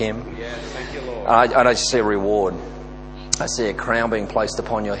seek Him. I don't just see a reward. I see a crown being placed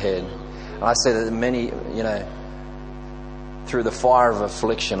upon your head. And I see that many, through the fire of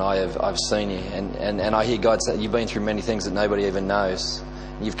affliction I've seen you. And I hear God say, you've been through many things that nobody even knows.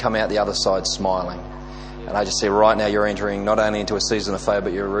 You've come out the other side smiling. And I just see right now you're entering not only into a season of favour,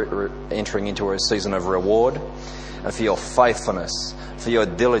 but you're entering into a season of reward. And for your faithfulness, for your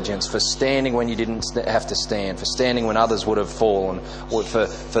diligence, for standing when you didn't have to stand, for standing when others would have fallen,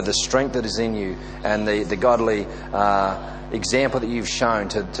 for the strength that is in you and the godly example that you've shown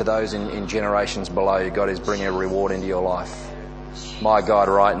to those in generations below you. God is bringing a reward into your life. My God,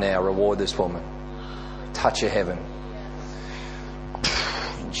 right now, reward this woman. Touch your heaven.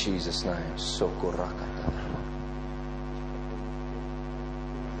 In Jesus' name. Sokorakata.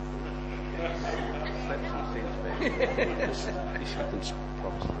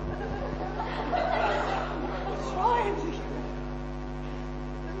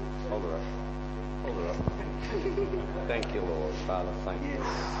 Hold her up. Thank you, Lord. Father, thank you.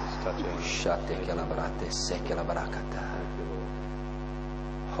 Just touch her.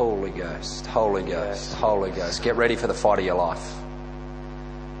 Holy Ghost. Get ready for the fight of your life.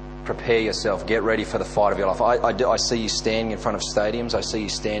 Prepare yourself. Get ready for the fight of your life. I see you standing in front of stadiums. I see you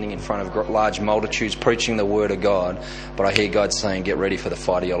standing in front of large multitudes preaching the word of God. But I hear God saying, get ready for the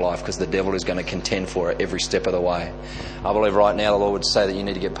fight of your life, because the devil is going to contend for it every step of the way. I believe right now the Lord would say that you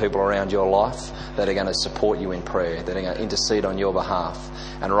need to get people around your life that are going to support you in prayer, that are going to intercede on your behalf.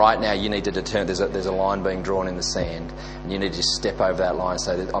 And right now you need to determine, there's a line being drawn in the sand, and you need to just step over that line and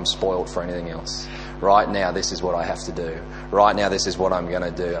say, I'm spoiled for anything else. Right now, this is what I have to do. Right now, this is what I'm going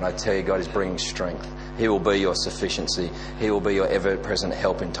to do. And I tell you, God is bringing strength. He will be your sufficiency. He will be your ever-present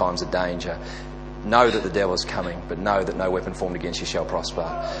help in times of danger. Know that the devil is coming, but know that no weapon formed against you shall prosper.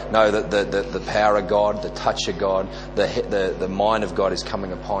 Know that the power of God, the touch of God, the mind of God is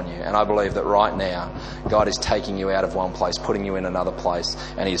coming upon you. And I believe that right now, God is taking you out of one place, putting you in another place.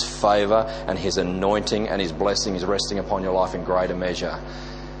 And His favour and His anointing and His blessing is resting upon your life in greater measure.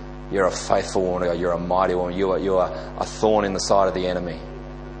 You're a faithful woman. You're a mighty woman. You are a thorn in the side of the enemy.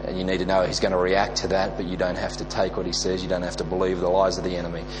 And you need to know He's going to react to that, but you don't have to take what He says. You don't have to believe the lies of the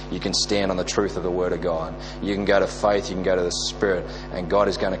enemy. You can stand on the truth of the Word of God. You can go to faith. You can go to the Spirit. And God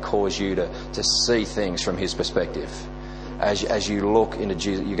is going to cause you to see things from His perspective. As you look into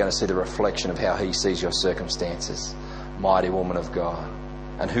Jesus, you're going to see the reflection of how He sees your circumstances. Mighty woman of God.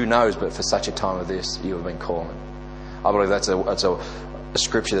 And who knows, but for such a time as this, you have been calling. I believe that's a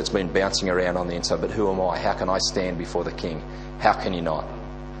scripture that's been bouncing around on the inside. But who am I? How can I stand before the King? How can you not?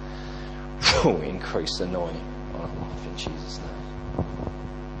 Increase the anointing on our life in Jesus' name.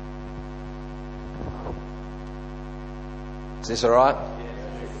 Is this all right?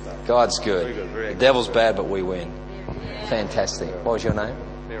 God's good. The devil's bad, but we win. Fantastic. What was your name?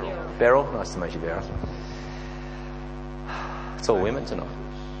 Beryl. Nice to meet you, Beryl. It's all women tonight.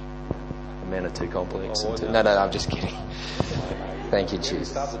 The men are too complex. No, I'm just kidding. Thank you,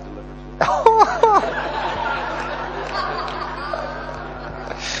 Jesus.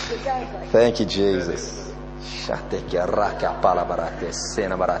 Thank you, Jesus.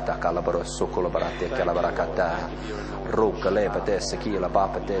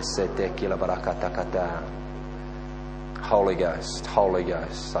 Holy Ghost, Holy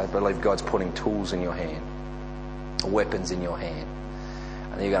Ghost. I believe God's putting tools in your hand, weapons in your hand.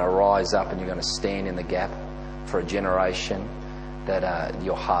 And you're going to rise up and you're going to stand in the gap for a generation that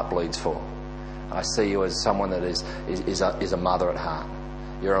your heart bleeds for. I see you as someone that is a mother at heart.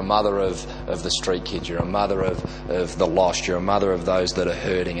 You're a mother of the street kids. You're a mother of the lost. You're a mother of those that are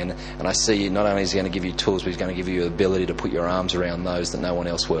hurting. And I see you, not only is He going to give you tools, but He's going to give you the ability to put your arms around those that no one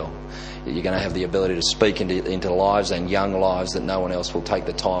else will. You're going to have the ability to speak into lives and young lives that no one else will take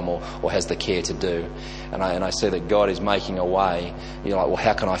the time or has the care to do. And I see that God is making a way. You're like, well,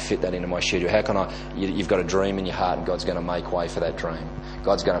 how can I fit that into my schedule? How can you've got a dream in your heart, and God's going to make way for that dream.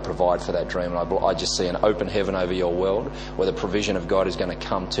 God's going to provide for that dream. And I just see an open heaven over your world where the provision of God is going to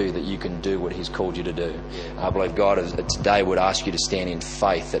come to, that you can do what He's called you to do. I believe God today would ask you to stand in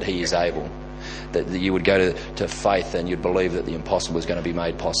faith that He is able. That you would go to faith and you'd believe that the impossible is going to be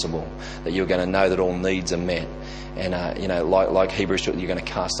made possible. That you're going to know that all needs are met. And, like Hebrews, you're going to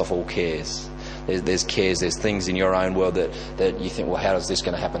cast off all cares. There's cares, there's things in your own world that you think, well, how is this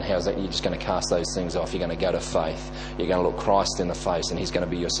going to happen? How is that? You're just going to cast those things off. You're going to go to faith. You're going to look Christ in the face, and He's going to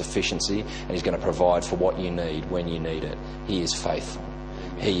be your sufficiency, and He's going to provide for what you need when you need it. He is faithful.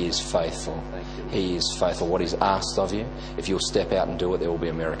 He is faithful. He is faithful. What He's asked of you, if you'll step out and do it, there will be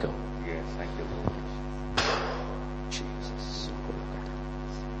a miracle. Yes, thank you, Lord. Jesus.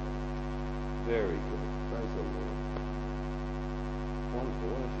 Very good. Praise the Lord. Wonderful.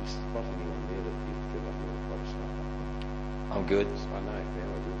 What if you spot anyone there that you feel like you're close enough? I'm good. I know.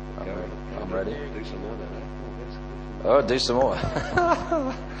 I'm ready. Do some more, don't I? Oh, do some more.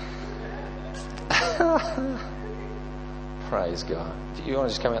 Praise God. Do you want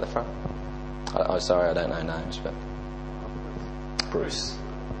to just come out the front? Oh, sorry, I don't know names, but Bruce.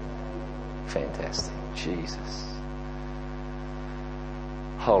 Fantastic. Jesus.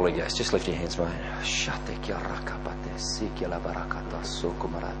 Holy Ghost, just lift your hands, mate.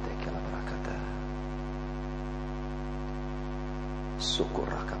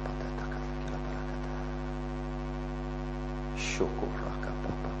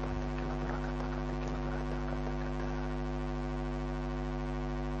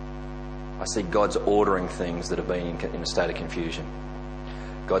 I see God's ordering things that have been in a state of confusion.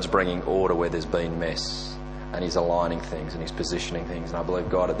 God's bringing order where there's been mess, and He's aligning things and He's positioning things. And I believe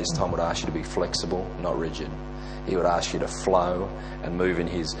God at this time would ask you to be flexible, not rigid. He would ask you to flow and move in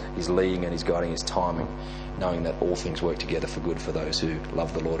His leading and His guiding, His timing, knowing that all things work together for good for those who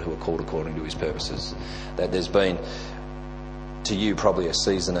love the Lord, who are called according to His purposes. That there's been, to you, probably a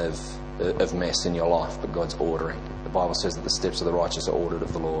season of mess in your life, but God's ordering. The Bible says that the steps of the righteous are ordered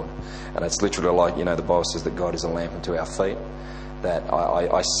of the Lord. And it's literally like, the Bible says that God is a lamp unto our feet. That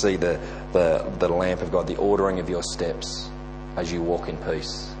I see the lamp of God, the ordering of your steps as you walk in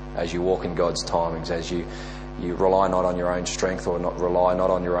peace, as you walk in God's timings, as you rely not on your own strength or rely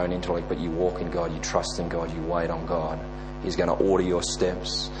not on your own intellect, but you walk in God, you trust in God, you wait on God. He's going to order your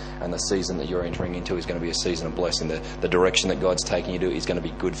steps, and the season that you're entering into is going to be a season of blessing. The direction that God's taking you to is going to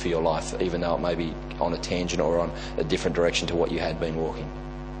be good for your life, even though it may be on a tangent or on a different direction to what you had been walking.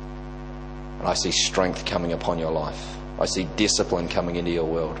 And I see strength coming upon your life. I see discipline coming into your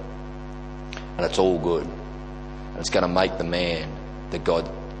world. And it's all good. And it's going to make the man that God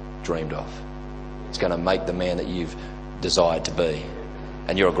dreamed of. It's going to make the man that you've desired to be.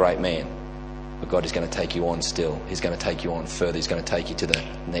 And you're a great man. But God is going to take you on still. He's going to take you on further. He's going to take you to the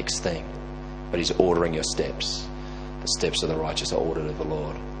next thing. But He's ordering your steps. The steps of the righteous are ordered of the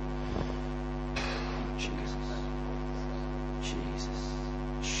Lord. Jesus.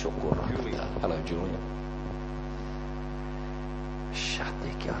 Hello, Julian.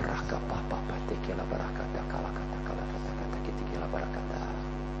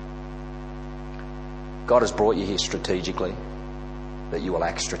 God has brought you here strategically, that you will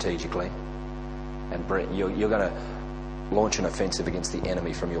act strategically. And you're going to launch an offensive against the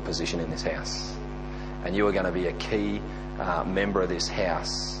enemy from your position in this house. And you are going to be a key member of this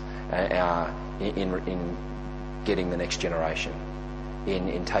house in getting the next generation,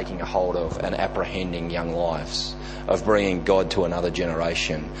 in taking a hold of and apprehending young lives, of bringing God to another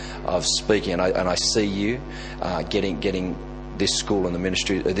generation, of speaking. And I see you getting this school and the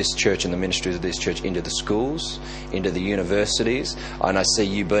ministry, this church and the ministries of this church into the schools, into the universities, and I see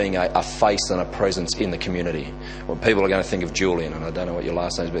you being a face and a presence in the community. Well, people are going to think of Julian, and I don't know what your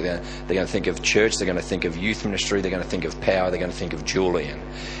last name is, but they're going to think of church, they're going to think of youth ministry, they're going to think of power, they're going to think of Julian.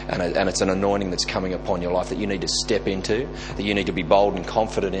 And it's an anointing that's coming upon your life that you need to step into, that you need to be bold and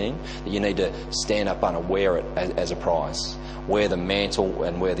confident in, that you need to stand up and wear it as a prize. Wear the mantle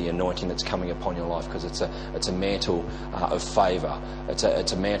and wear the anointing that's coming upon your life, because it's a mantle of favour. It's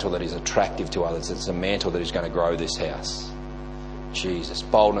a mantle that is attractive to others. It's a mantle that is going to grow this house. Jesus,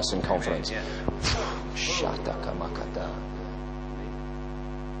 boldness and confidence.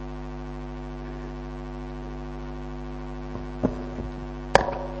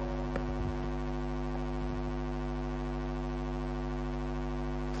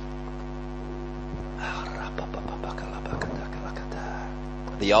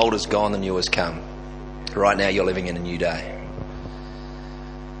 The old is gone, the new has come. Right now you're living in a new day.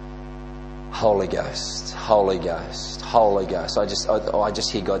 Holy Ghost, Holy Ghost, Holy Ghost. I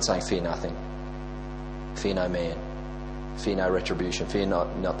just hear God saying, fear nothing. Fear no man. Fear no retribution. Fear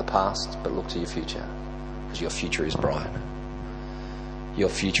not the past, but look to your future. Because your future is bright. Your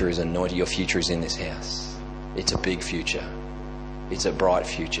future is anointed. Your future is in this house. It's a big future. It's a bright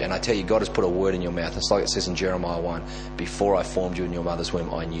future. And I tell you, God has put a word in your mouth. It's like it says in Jeremiah 1, before I formed you in your mother's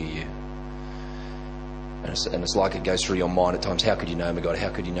womb, I knew you. And it's like it goes through your mind at times. How could you know me, God? How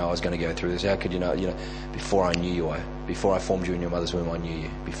could you know I was going to go through this? How could you know, before I knew you, before I formed you in your mother's womb, I knew you.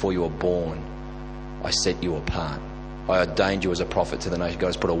 Before you were born, I set you apart. I ordained you as a prophet to the nation. God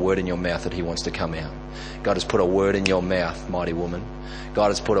has put a word in your mouth that He wants to come out. God has put a word in your mouth, mighty woman. God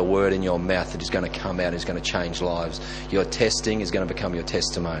has put a word in your mouth that is going to come out and is going to change lives. Your testing is going to become your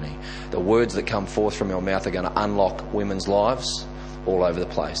testimony. The words that come forth from your mouth are going to unlock women's lives all over the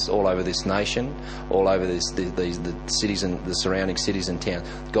place, all over this nation, all over the cities and the surrounding cities and towns.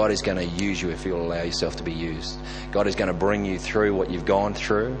 God is going to use you if you'll allow yourself to be used. God is going to bring you through what you've gone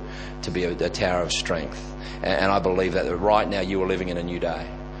through to be a tower of strength. And I believe that right now you are living in a new day.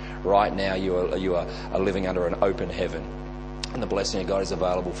 Right now you are living under an open heaven. And the blessing of God is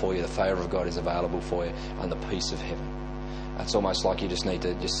available for you. The favour of God is available for you. And the peace of heaven. It's almost like you just need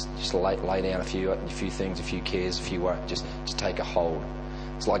to just lay down a few things, a few cares, a few work. Just take a hold.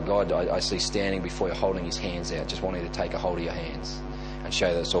 It's like God, I see standing before you, holding His hands out, just wanting to take a hold of your hands and show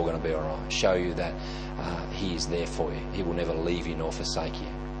you that it's all going to be all right. Show you that He is there for you. He will never leave you nor forsake you.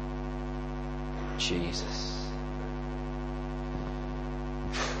 Jesus.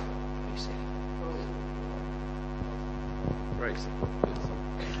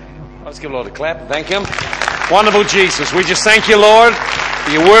 Let's give a Lord a clap. Thank Him. Wonderful Jesus. We just thank you, Lord.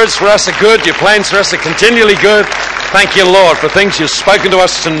 Your words for us are good. Your plans for us are continually good. Thank you, Lord, for things you've spoken to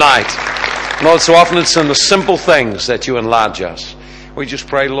us tonight. Lord, so often it's in the simple things that you enlarge us. We just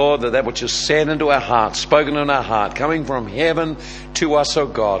pray, Lord, that which is said into our heart, spoken in our heart, coming from heaven to us, oh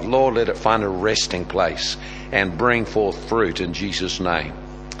God, Lord, let it find a resting place and bring forth fruit in Jesus' name.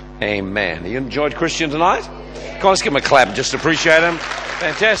 Amen. You enjoyed Christian tonight? Come on, let's give him a clap and just appreciate him.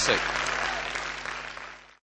 Fantastic.